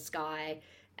Upon the Sky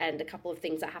and a couple of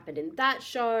things that happened in that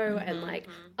show and like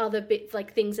other bits,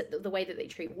 like things that the way that they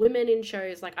treat women in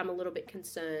shows, like I'm a little bit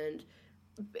concerned,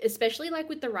 especially like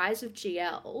with the rise of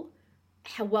GL.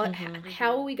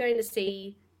 How are we going to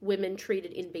see women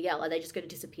treated in BL? Are they just going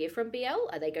to disappear from BL?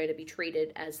 Are they going to be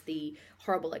treated as the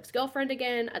horrible ex-girlfriend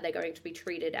again? Are they going to be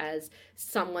treated as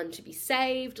someone to be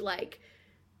saved? Like,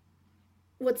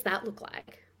 what's that look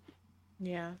like?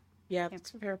 Yeah,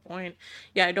 that's a fair point.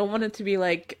 Yeah, I don't want it to be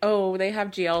like, oh, they have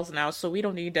GLs now, so we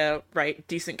don't need to write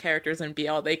decent characters in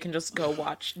BL. They can just go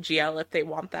watch GL if they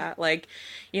want that. Like,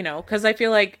 you know, because I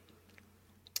feel like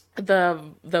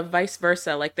the vice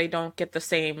versa, like they don't get the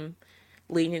same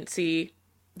leniency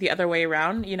the other way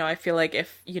around. You know, I feel like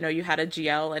if, you know, you had a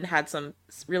GL and had some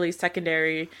really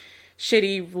secondary,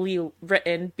 shitty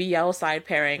written BL side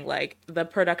pairing, like the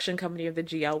production company of the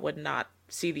GL would not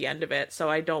see the end of it. So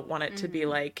I don't want it to be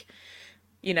like,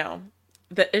 you know,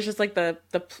 it's just like the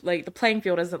playing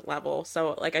field isn't level.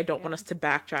 So like I don't want us to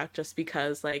backtrack just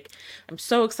because like I'm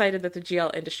so excited that the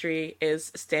GL industry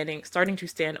is starting to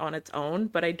stand on its own,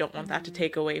 but I don't want that to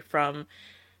take away from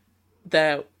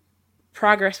the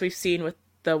progress we've seen with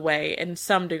the way, in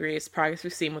some degrees, progress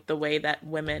we've seen with the way that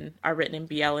women are written in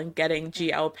BL and getting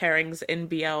GL pairings in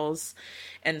BLs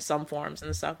in some forms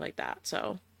and stuff like that.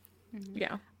 So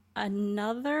yeah.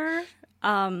 Another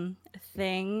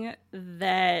thing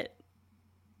that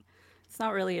it's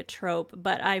not really a trope,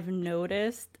 but I've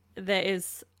noticed that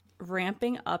is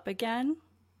ramping up again,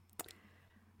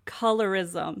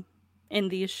 colorism in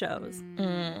these shows.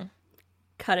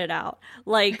 Cut it out.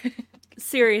 Like,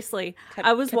 seriously,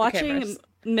 I was watching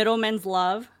Middleman's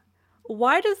Love.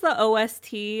 Why does the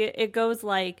OST, it goes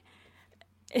like,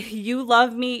 you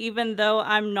love me even though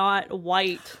I'm not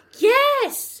white?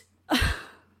 Yes!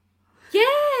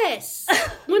 Yes!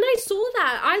 When I saw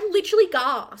that, I literally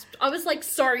gasped. I was like,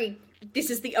 sorry, this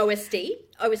is the OST?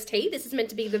 This is meant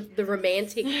to be the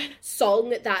romantic song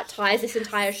that ties this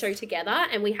entire show together,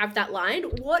 and we have that line?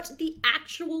 What the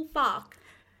actual fuck?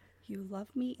 You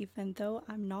love me even though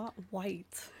I'm not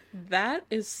white. That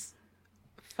is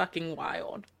fucking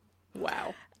wild.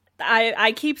 Wow.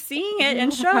 I keep seeing it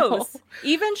in shows.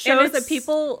 Even shows that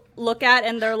people look at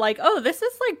and they're like, oh, this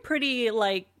is like pretty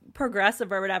like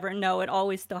progressive or whatever. No, it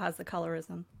always still has the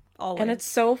colorism. Always. And it's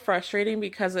so frustrating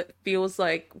because it feels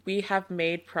like we have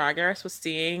made progress with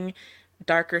seeing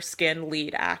darker skinned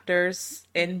lead actors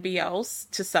in BLs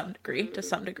to some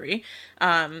degree.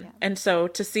 And so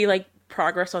to see like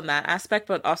progress on that aspect,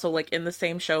 but also like in the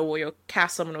same show where you'll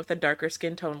cast someone with a darker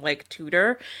skin tone like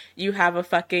Tudor, you have a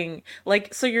fucking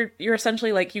like, so you're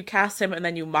essentially like, you cast him and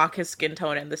then you mock his skin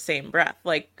tone in the same breath,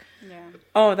 like,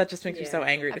 oh, that just makes me so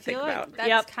angry to think about.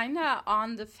 That's kind of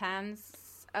on the fans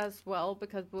as well,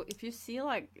 because if you see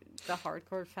like the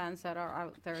hardcore fans that are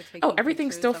out there taking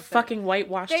everything's still fucking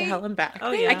whitewashed to hell and back.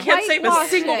 I can't can't save a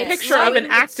single picture of an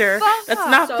actor that's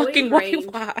not fucking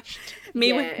whitewashed.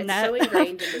 It's so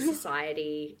ingrained in the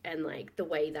society and like the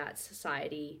way that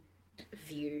society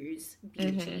views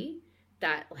beauty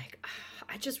that like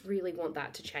I just really want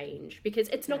that to change, because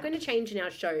it's not going to change in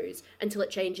our shows until it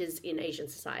changes in Asian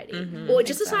society or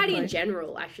just society in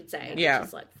general, I should say. Which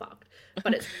is like fucked,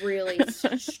 but it's really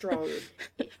strong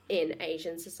in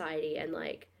Asian society, and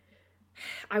like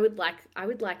I would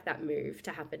like that move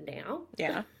to happen now.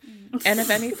 And if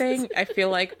anything, I feel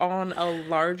like on a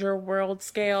larger world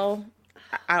scale,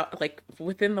 like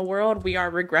within the world, we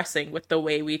are regressing with the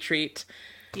way we treat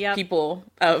people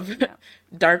of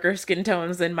darker skin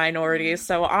tones and minorities.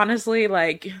 So honestly,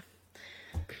 like,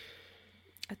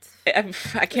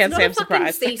 I can't say I'm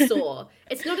surprised. Seesaw.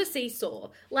 It's not a seesaw.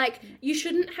 Like, you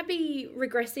shouldn't be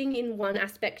regressing in one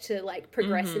aspect to like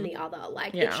progress in the other.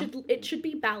 Like, it should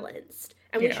be balanced,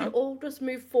 and we should all just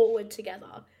move forward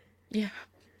together.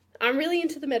 I'm really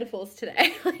into the metaphors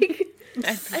today. Like,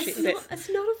 I appreciate it. It's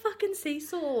not a fucking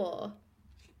seesaw.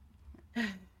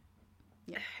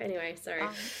 Anyway, sorry.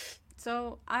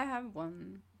 So I have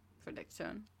one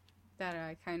prediction that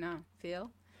I kind of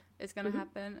feel is going to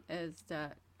happen, is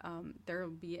that there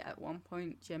will be at one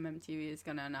point GMMTV is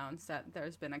going to announce that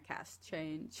there's been a cast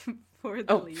change for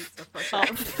the leads of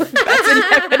That's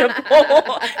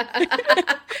inevitable.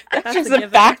 That's just a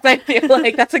fact. I feel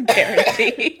like that's a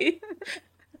guarantee.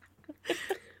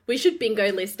 We should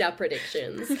bingo list our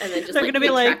predictions and then just They're gonna be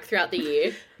track throughout the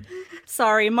year.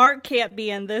 Sorry, Mark can't be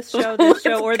in this show,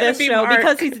 or this show Mark.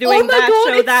 because he's doing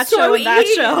that show, and that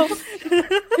show.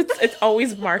 It's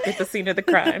always Mark at the scene of the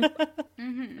crime.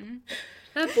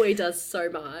 That boy does so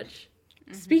much.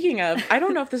 Speaking of, I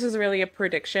don't know if this is really a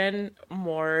prediction,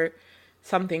 more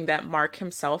something that Mark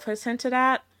himself has hinted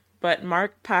at, but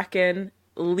Mark Paquin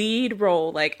lead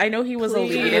role, like I know he was a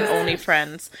lead in Only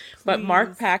Friends, but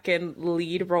Mark Paquin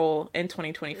lead role in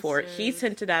 2024. He's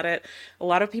hinted at it. A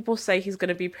lot of people say he's going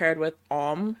to be paired with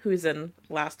who's in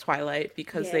Last Twilight,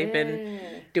 because they've been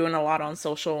doing a lot on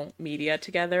social media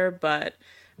together. But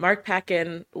Mark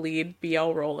Paquin lead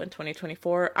BL role in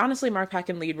 2024. Honestly, Mark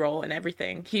Paquin lead role in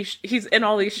everything. He's in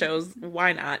all these shows.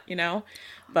 Why not? You know,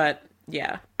 but.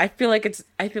 Yeah, I feel like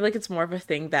it's more of a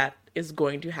thing that is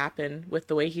going to happen with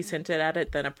the way he's hinted at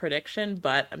it than a prediction,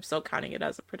 but I'm still counting it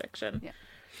as a prediction.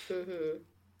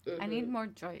 I need more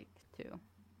Drake too.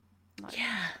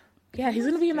 Yeah, he's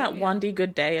gonna be in that One D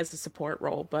Good Day as a support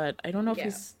role, but I don't know if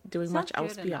he's doing much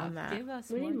else beyond that. Give us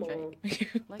more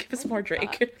Drake. Give us more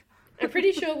Drake. I'm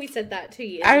pretty sure we said that 2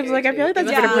 years I was ago. like, I feel like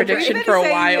that's been a prediction for a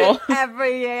while.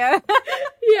 Every year.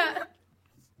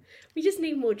 We just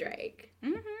need more Drake.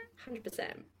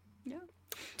 100%. Yeah.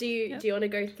 Do you want to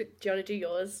go? Do you want to do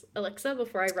yours, Alexa,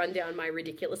 before I run down my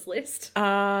ridiculous list?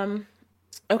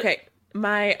 Okay.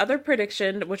 My other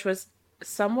prediction, which was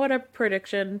somewhat a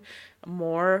prediction,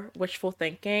 more wishful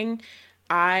thinking,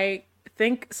 I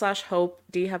think / hope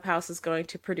D Hub House is going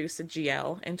to produce a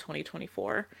GL in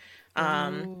 2024.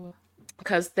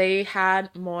 Because they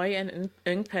had Moy and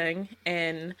Eun Peng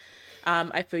in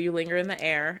I Feel You Linger in the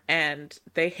Air, and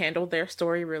they handled their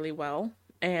story really well.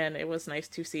 And it was nice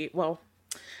to see. Well,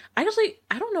 I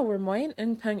don't know, were Moy and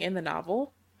Eun Peng in the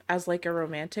novel as like a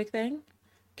romantic thing,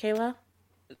 Kayla?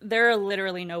 There are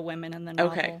literally no women in the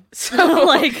novel. Okay,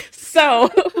 so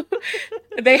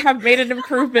they have made an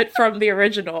improvement from the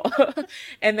original,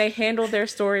 and they handled their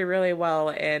story really well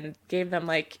and gave them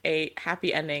like a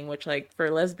happy ending, which like for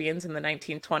lesbians in the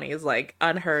 1920s, like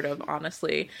unheard of,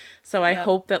 honestly. So I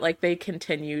hope that like they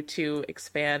continue to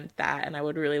expand that, and I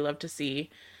would really love to see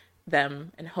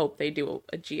them and hope they do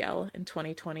a GL in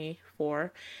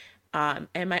 2024.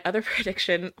 And my other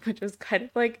prediction, which is kind of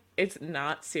like, it's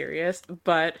not serious,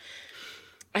 but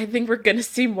I think we're gonna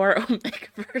see more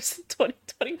Omegaverse in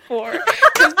 2024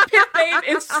 because Pitmane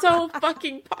is so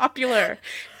fucking popular,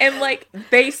 and like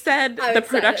they said, the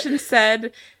production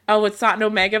said, "Oh, it's not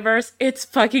an Omegaverse; it's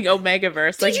fucking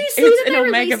Omegaverse." Like, it's an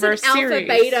Omegaverse series.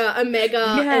 Alpha, Beta,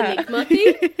 Omega, Enigma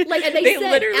thing. Like, and they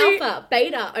said Alpha,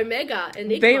 Beta, Omega,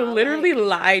 Enigma. They literally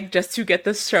lied just to get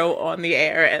the show on the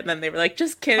air, and then they were like,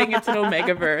 "Just kidding, it's an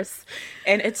Omegaverse."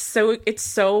 And it's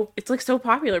like so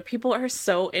popular. People are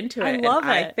so into it. I love it.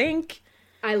 I think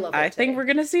I love it. I think we're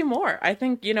gonna see more. I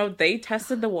think, they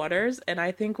tested the waters, and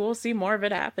I think we'll see more of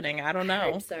it happening. I don't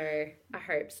know. I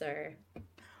hope so.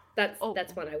 That's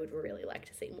one I would really like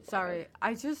to see more. Sorry,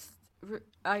 I just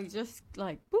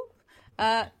like boop.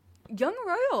 Young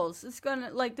Royals is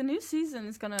gonna the new season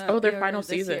is gonna. Oh, their final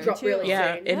season. Drop really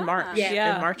soon. In March.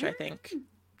 Yeah. In March, I think.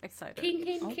 Excited.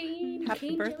 King,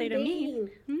 happy birthday to me.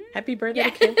 Happy birthday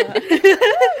to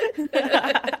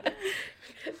Kayla.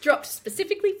 Dropped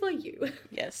specifically for you.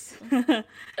 Yes.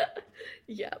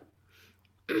 Yeah.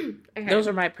 Okay. Those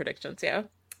are my predictions, yeah.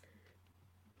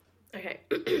 Okay.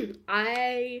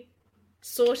 I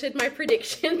sorted my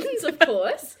predictions, of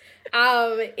course,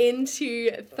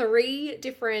 into 3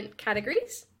 different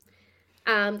categories.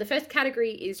 The first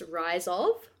category is Rise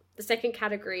of. The second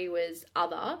category was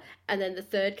Other. And then the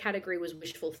third category was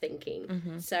Wishful Thinking.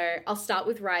 Mm-hmm. So I'll start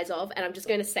with Rise of, and I'm just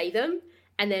going to say them.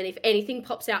 And then if anything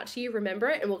pops out to you, remember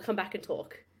it, and we'll come back and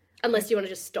talk. Unless you want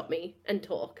to just stop me and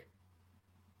talk.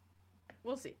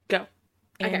 We'll see. Go.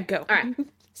 And go. All right.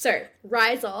 So,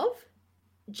 Rise of,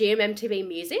 GMMTV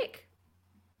Music,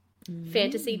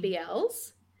 Fantasy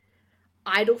BLs,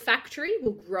 Idol Factory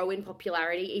will grow in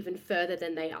popularity even further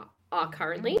than they are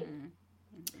currently.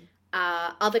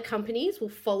 Other companies will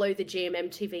follow the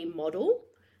GMMTV model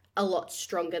a lot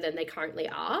stronger than they currently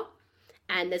are.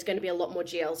 And there's going to be a lot more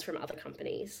GLs from other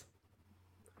companies.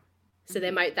 So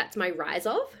that's my Rise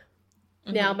of.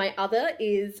 Mm-hmm. Now, my other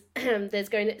is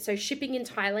so shipping in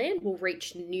Thailand will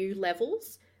reach new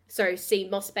levels. So see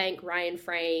Mossbank, Ryan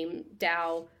Frame,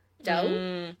 Dow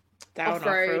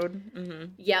Off-Road. Mm-hmm.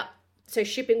 Yep. So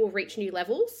shipping will reach new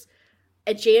levels.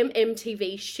 A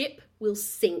GMMTV ship will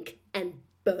sink and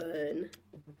burn.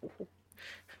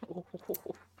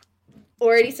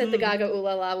 Already said the Gaga Ooh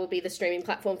La La will be the streaming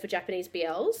platform for Japanese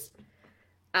BLs.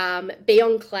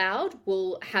 Beyond Cloud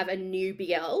will have a new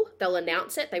BL. They'll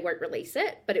announce it. They won't release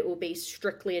it, but it will be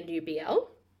strictly a new BL.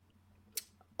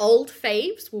 Old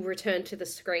faves will return to the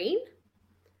screen.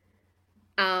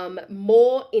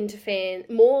 More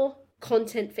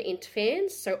content for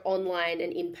interfans, so online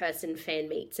and in-person fan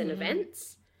meets and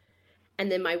events.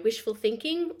 And then my wishful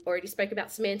thinking, already spoke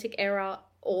about Semantic Error,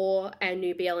 or a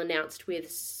new BL announced with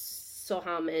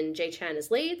Soham and Jay Chan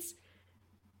as leads.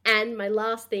 And my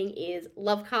last thing is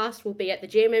Lovecast will be at the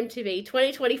GMMTV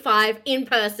 2025 in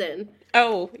person.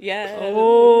 Oh, yes.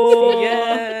 Oh,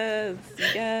 yes.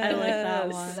 Yes. I like that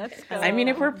one. Let's go. I mean,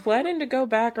 if we're planning to go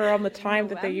back around the time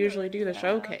that they usually do the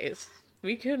showcase,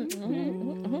 we could.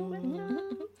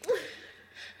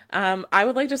 I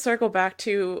would like to circle back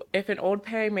to, if an old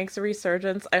pairing makes a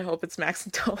resurgence, I hope it's Max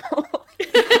and Tomo.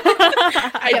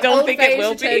 I don't think it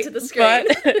will be,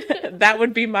 but that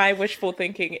would be my wishful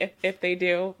thinking. If they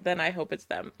do, then I hope it's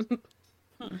them.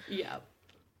 Yeah.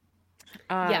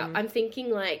 I'm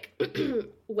thinking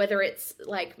whether it's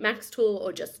Max Tool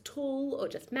or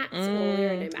just Max, or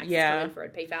I know Max is coming for a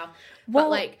PFAL. Well,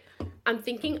 but I'm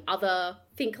thinking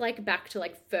back to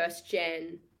first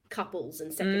gen couples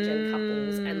and second gen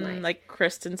couples, and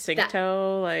Kristen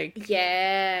Sincto,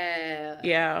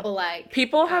 yeah, or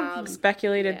people have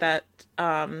speculated that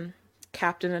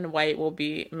Captain and White will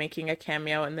be making a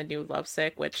cameo in the new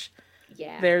Lovesick, which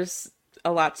there's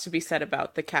a lot to be said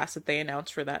about the cast that they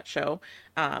announced for that show,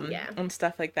 and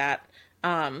stuff like that.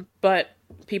 But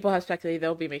people have speculated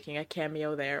they'll be making a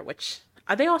cameo there, which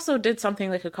they also did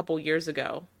something a couple years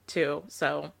ago too.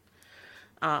 So,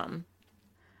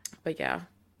 but yeah.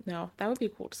 No, that would be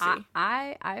cool to see.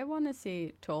 I want to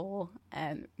see Toll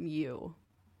and Mew.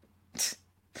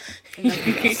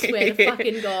 I swear to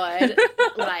fucking God.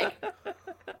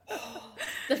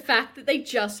 The fact that they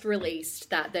just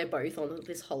released that they're both on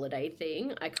this holiday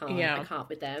thing, I can't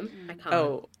with them. I can't.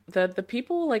 Oh, the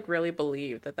people really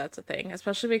believe that that's a thing,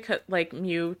 especially because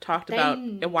Mew talked about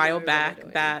a while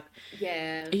back that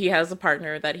he has a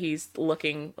partner that he's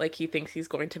looking he thinks he's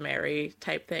going to marry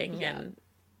type thing, and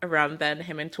around then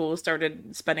him and Tool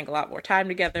started spending a lot more time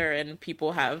together, and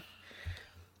people,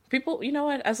 you know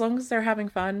what, as long as they're having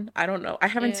fun, I don't know. I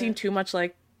haven't seen too much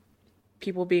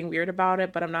people being weird about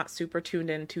it, but I'm not super tuned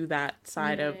into that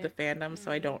side of the fandom,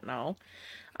 so I don't know.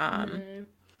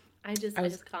 I just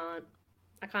can't.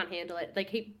 I can't handle it. They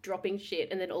keep dropping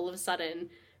shit, and then all of a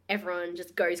sudden everyone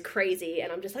just goes crazy,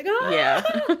 and I'm just yeah.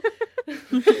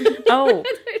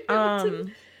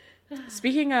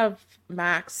 Speaking of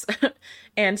Max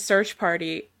and Search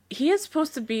Party, he is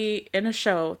supposed to be in a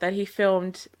show that he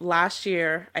filmed last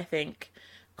year, I think,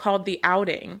 called The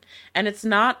Outing. And it's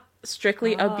not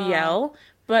strictly a BL,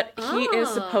 but he is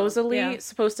supposedly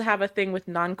supposed to have a thing with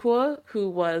Nankua, who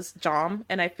was Jom,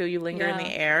 and I Feel You Linger in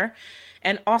the Air.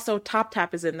 And also Top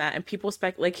Tap is in that, and people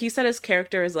like he said his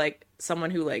character is like someone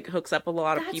who like hooks up a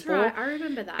lot of people. That's right, I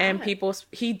remember that. And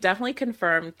he definitely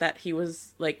confirmed that he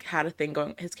was like had a thing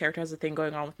going, his character has a thing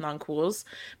going on with non-cools,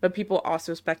 but people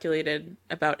also speculated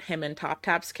about him and Top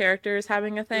Tap's characters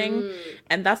having a thing.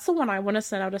 And that's the one I want to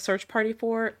send out a search party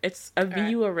for. It's a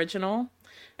VU original.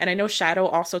 And I know Shadow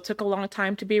also took a long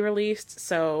time to be released,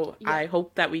 so I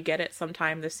hope that we get it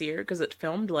sometime this year, because it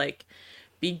filmed like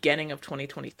beginning of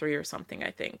 2023 or something,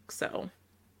 I think. So,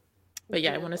 but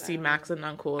yeah, I want to see Max and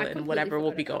Uncool and whatever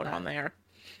will be going on there.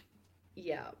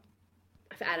 Yeah,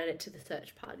 I've added it to the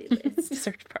search party list.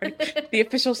 Search party, the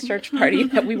official search party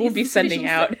that we will be sending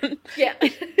out. Yeah.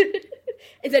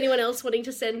 Is anyone else wanting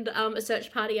to send a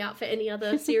search party out for any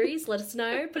other series? Let us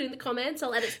know. Put in the comments.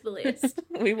 I'll add it to the list.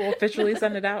 We will officially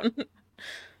send it out.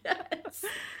 Yes.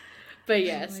 But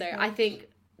yeah, I think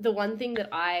the one thing that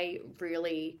I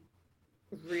really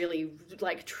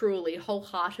like truly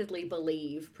wholeheartedly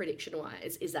believe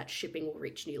prediction-wise is that shipping will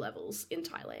reach new levels in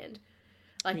Thailand.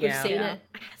 Like we've seen it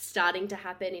starting to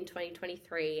happen in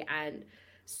 2023, and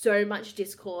so much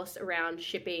discourse around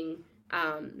shipping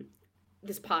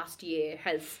this past year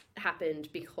has happened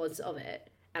because of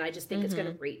it, and I just think it's going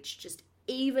to reach just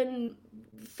even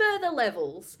further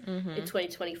levels in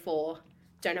 2024.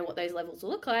 Don't know what those levels will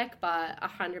look like, but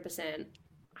 100%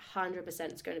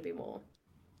 it's going to be more.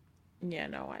 Yeah,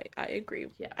 no, I agree.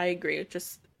 Yeah, I agree.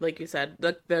 Just like you said,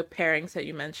 the pairings that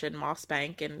you mentioned, Moss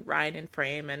Bank and Ryan and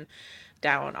Frame and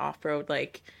Down Off-Road,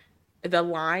 like the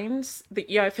lines,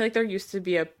 I feel like there used to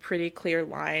be a pretty clear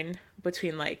line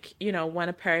between like, you know, when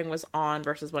a pairing was on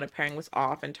versus when a pairing was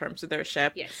off in terms of their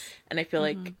ship. Yes. And I feel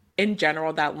like in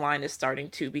general that line is starting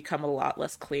to become a lot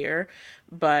less clear.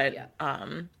 But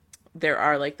there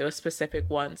are like those specific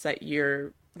ones that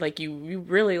you're like you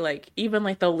really like, even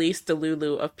like the least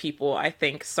Delulu of people I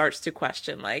think starts to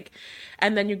question, like,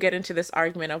 and then you get into this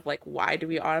argument of like, why do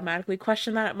we automatically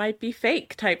question that it might be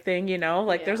fake type thing, you know,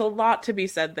 like there's a lot to be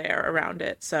said there around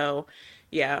it. So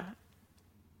yeah,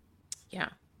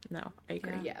 no, I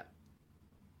agree.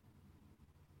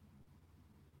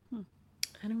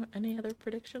 Any other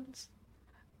predictions?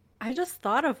 I just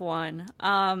thought of one.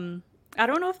 I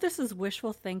don't know if this is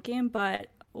wishful thinking, but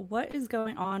what is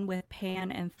going on with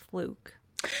Pan and Fluke?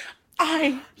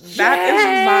 What is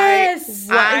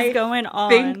going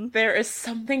on? I think there is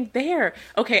something there.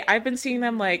 Okay, I've been seeing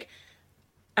them like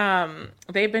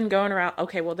they've been going around.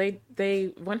 Okay, well they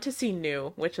went to see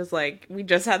New, which is like, we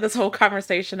just had this whole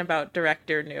conversation about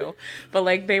director New, but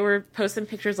like they were posting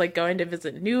pictures like going to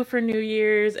visit New for New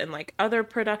Year's and like other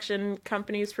production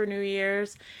companies for New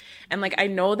Year's. And like I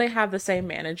know they have the same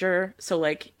manager, so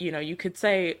like, you know, you could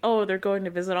say, oh, they're going to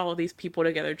visit all of these people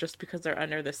together just because they're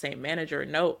under the same manager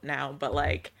note now, but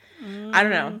like I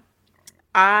don't know.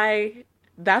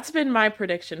 That's been my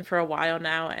prediction for a while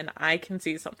now, and I can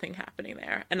see something happening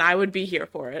there, and I would be here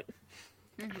for it.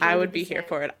 100%. I would be here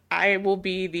for it. I will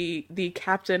be the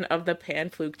captain of the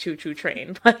Pan Fluke choo-choo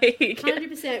train. Like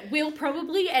 100%. We'll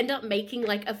probably end up making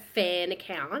like a fan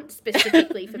account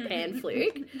specifically for Pan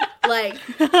Fluke. Like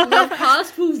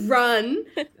Lovecast will run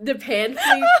the Pan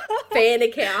Fluke fan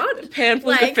account. Pan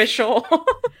Fluke official.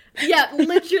 Yeah,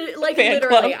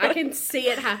 literally, I can see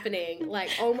it happening.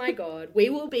 Like, oh my god, we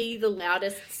will be the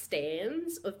loudest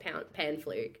stands of Pan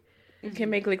Fluke. We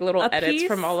can make like little edits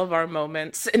from all of our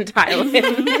moments in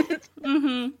Thailand.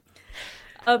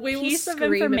 A piece of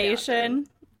information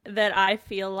that I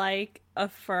feel like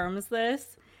affirms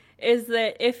this is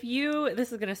that if you,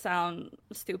 this is going to sound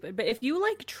stupid, but if you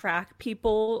like track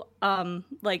people,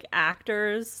 like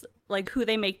actors, like who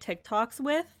they make TikToks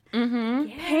with,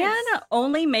 Pan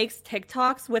only makes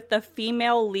TikToks with the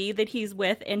female lead that he's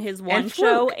with in his one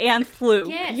show and Fluke.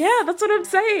 Yes. Yeah, that's what I'm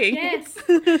saying. Yes.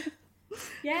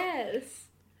 Yes.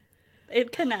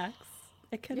 It connects.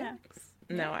 It connects.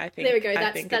 No, I think there we go.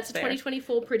 That's a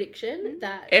 2024 prediction.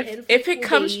 That if it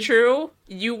comes true,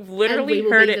 you literally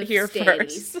heard it here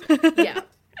first. Yeah,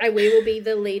 and we will be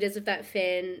the leaders of that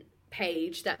fan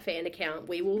page, that fan account.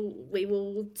 We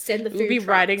will send the food. We'll be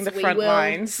riding the front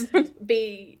lines.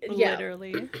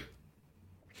 Literally.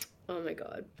 Oh my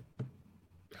god,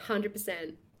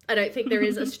 100%. I don't think there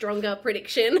is a stronger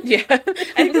prediction. Yeah, I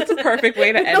think that's a perfect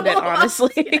way to end it,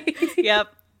 honestly. Yep.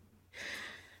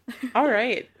 All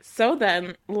right. So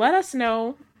then, let us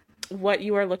know what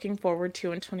you are looking forward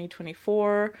to in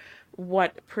 2024,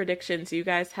 what predictions you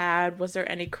guys had. Was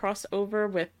there any crossover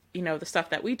with, you know, the stuff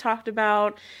that we talked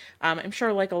about? I'm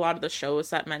sure like a lot of the shows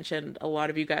that mentioned, a lot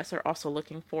of you guys are also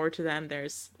looking forward to them.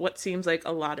 There's what seems like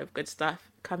a lot of good stuff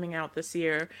coming out this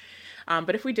year.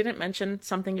 But if we didn't mention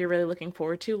something you're really looking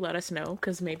forward to, let us know,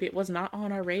 because maybe it was not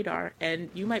on our radar and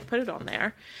you might put it on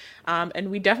there.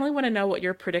 And we definitely want to know what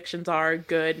your predictions are,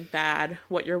 good, bad,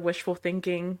 what your wishful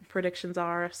thinking predictions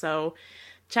are. So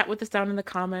chat with us down in the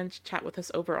comments, chat with us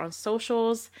over on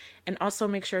socials, and also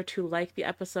make sure to like the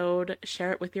episode,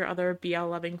 share it with your other BL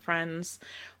loving friends.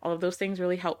 All of those things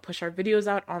really help push our videos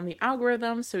out on the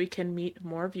algorithm so we can meet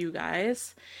more of you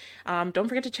guys. Don't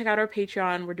forget to check out our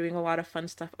Patreon. We're doing a lot of fun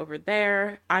stuff over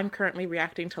there. I'm currently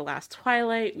reacting to Last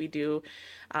Twilight. We do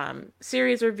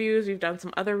series reviews. We've done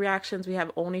some other reactions. We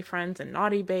have Only Friends and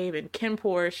Naughty Babe and Kim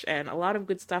Porsche and a lot of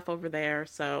good stuff over there.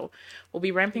 So we'll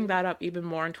be ramping that up even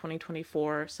more in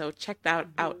 2024. So check that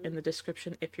out in the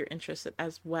description if you're interested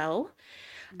as well.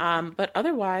 But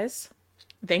otherwise,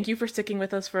 thank you for sticking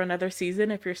with us for another season.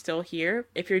 If you're still here,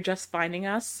 if you're just finding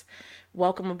us,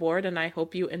 welcome aboard. And I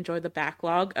hope you enjoy the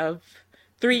backlog of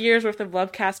 3 years worth of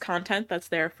Lovecast content that's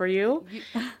there for you.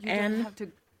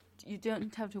 You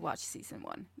don't have to watch season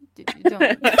 1. You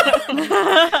don't.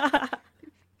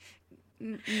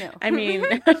 No. I mean,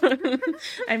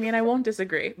 I won't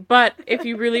disagree. But if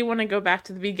you really want to go back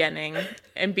to the beginning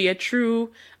and be a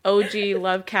true OG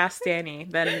Lovecast Danny,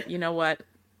 then you know what?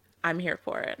 I'm here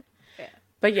for it. Yeah.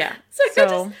 But yeah.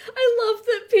 So I love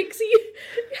that Pixie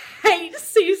hates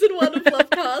season 1 of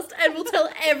Lovecast and will tell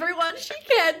everyone she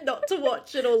can not to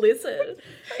watch it or listen.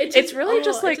 It's really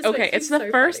just like, okay, it's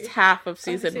the first half of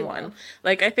season 1.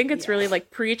 Like, I think it's really like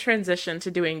pre-transition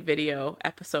to doing video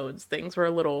episodes. Things were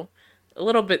a little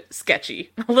bit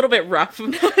sketchy, a little bit rough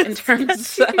in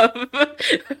terms of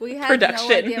we had production.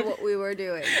 No idea what we were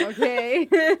doing, okay?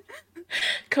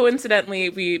 Coincidentally,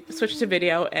 we switched to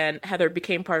video and Heather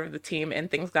became part of the team and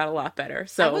things got a lot better.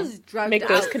 So make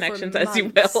those connections as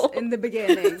you will. In the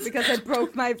beginning, because I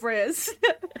broke my wrist.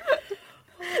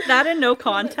 That in no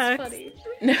context.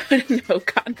 No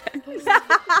context.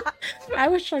 I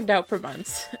was drugged out for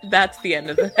months. That's the end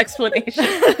of the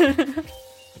explanation.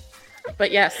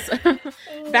 But yes,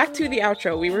 back to the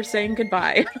outro. We were saying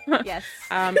goodbye. Yes.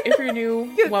 If you're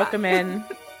new, welcome in.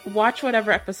 Watch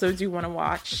whatever episodes you want to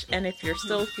watch. And if you're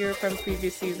still here from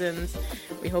previous seasons,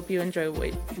 we hope you enjoy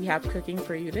what we have cooking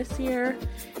for you this year.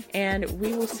 And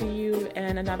we will see you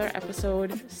in another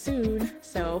episode soon.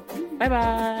 So,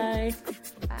 bye-bye.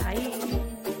 Bye.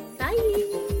 Bye.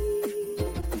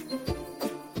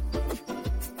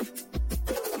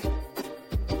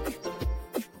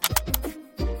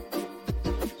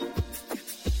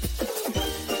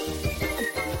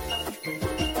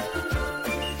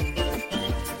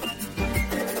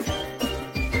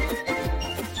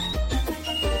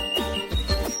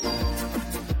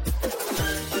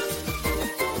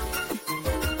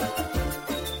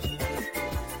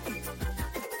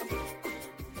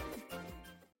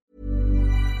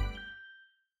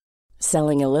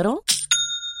 Selling a little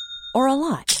or a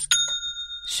lot?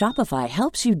 Shopify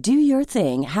helps you do your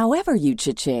thing however you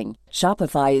cha-ching.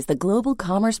 Shopify is the global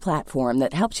commerce platform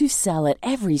that helps you sell at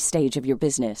every stage of your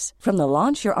business. From the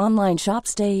launch your online shop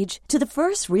stage to the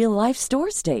first real-life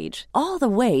store stage, all the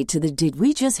way to the did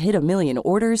we just hit a million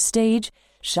orders stage.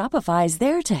 Shopify is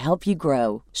there to help you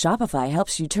grow. Shopify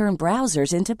helps you turn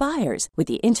browsers into buyers with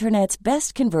the internet's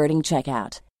best converting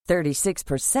checkout.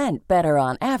 36% better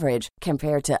on average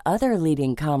compared to other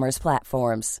leading commerce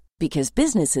platforms. Because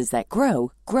businesses that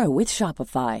grow, grow with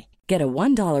Shopify. Get a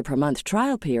 $1 per month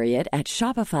trial period at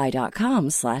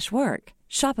shopify.com/work.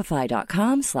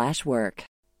 Shopify.com/work.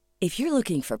 If you're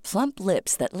looking for plump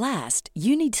lips that last,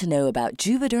 you need to know about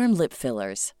Juvederm lip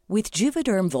fillers. With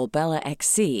Juvederm Volbella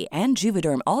XC and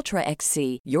Juvederm Ultra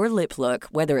XC, your lip look,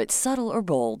 whether it's subtle or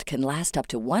bold, can last up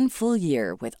to 1 full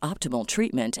year with optimal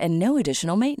treatment and no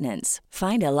additional maintenance.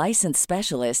 Find a licensed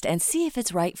specialist and see if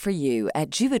it's right for you at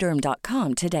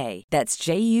Juvederm.com today. That's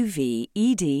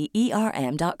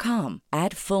JUVEDERM.com.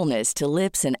 Add fullness to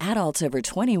lips in adults over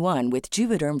 21 with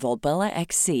Juvederm Volbella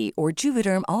XC or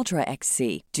Juvederm Ultra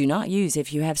XC. Do not use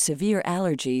if you have severe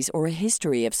allergies or a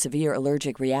history of severe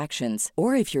allergic reactions,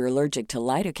 or if you're allergic to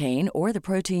lidocaine or the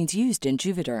proteins used in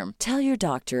Juvederm. Tell your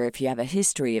doctor if you have a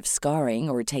history of scarring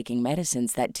or taking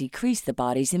medicines that decrease the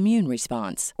body's immune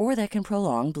response or that can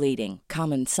prolong bleeding.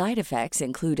 Common side effects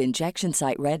include injection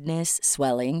site redness,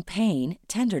 swelling, pain,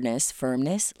 tenderness,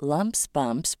 firmness, lumps,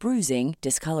 bumps, bruising,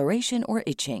 discoloration, or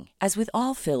itching. As with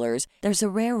all fillers, there's a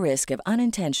rare risk of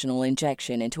unintentional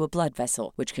injection into a blood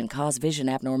vessel, which can cause vision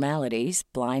abnormalities,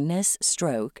 blindness,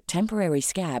 stroke, temporary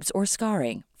scabs, or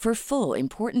scarring. For full,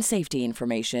 important safety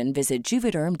information, visit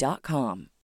Juvederm.com.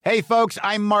 Hey, folks,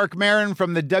 I'm Mark Maron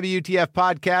from the WTF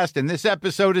Podcast, and this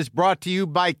episode is brought to you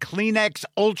by Kleenex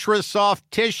Ultra Soft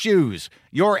Tissues,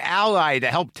 your ally to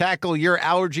help tackle your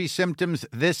allergy symptoms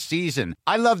this season.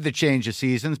 I love the change of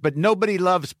seasons, but nobody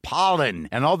loves pollen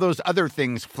and all those other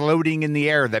things floating in the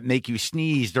air that make you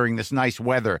sneeze during this nice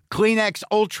weather. Kleenex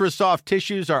Ultra Soft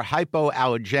Tissues are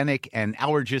hypoallergenic and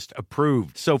allergist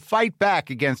approved, so fight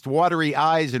back against watery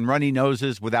eyes and runny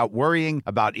noses without worrying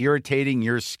about irritating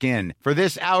your skin. For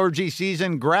this allergy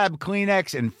season, grab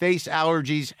Kleenex and face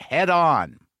allergies head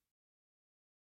on.